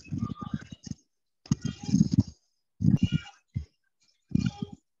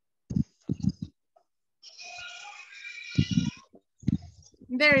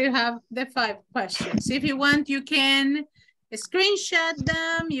 There you have the 5 questions. If you want, you can screenshot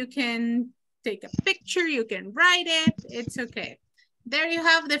them. You can take a picture. You can write it. It's okay. There you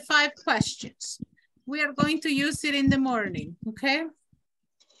have the 5 questions. We are going to use it in the morning, okay?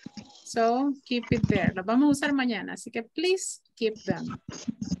 So keep it there. Las vamos a usar mañana, así que please keep them.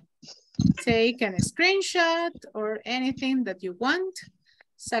 Take a screenshot or anything that you want.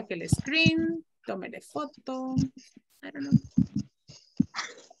 Saque el screen, tómele foto. I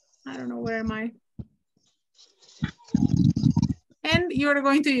don't know, where am I? And you're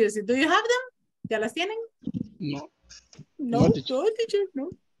going to use it. Do you have them? ¿Ya las tienen? No. No, teacher,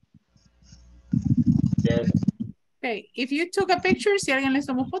 no. Yes. Okay, if you took a picture, si alguien les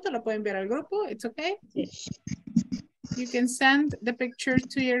tomó foto, la pueden enviar al grupo. It's okay. Yes. You can send the picture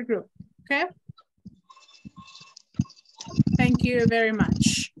to your group, okay? Thank you very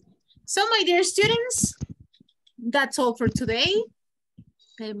much. So, my dear students, that's all for today.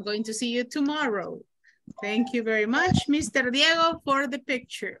 I'm going to see you tomorrow. Thank you very much, Mr. Diego, for the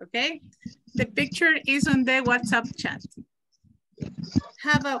picture, okay? The picture is on the WhatsApp chat.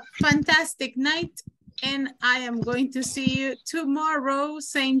 Have a fantastic night, and I am going to see you tomorrow,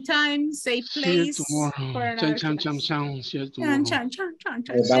 same time, same place. See you tomorrow. See you tomorrow.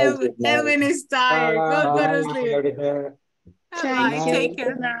 Edwin is tired. Go to sleep. Bye. Take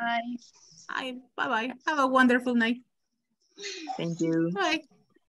care. Bye-bye. Have a wonderful night. Thank you. Bye.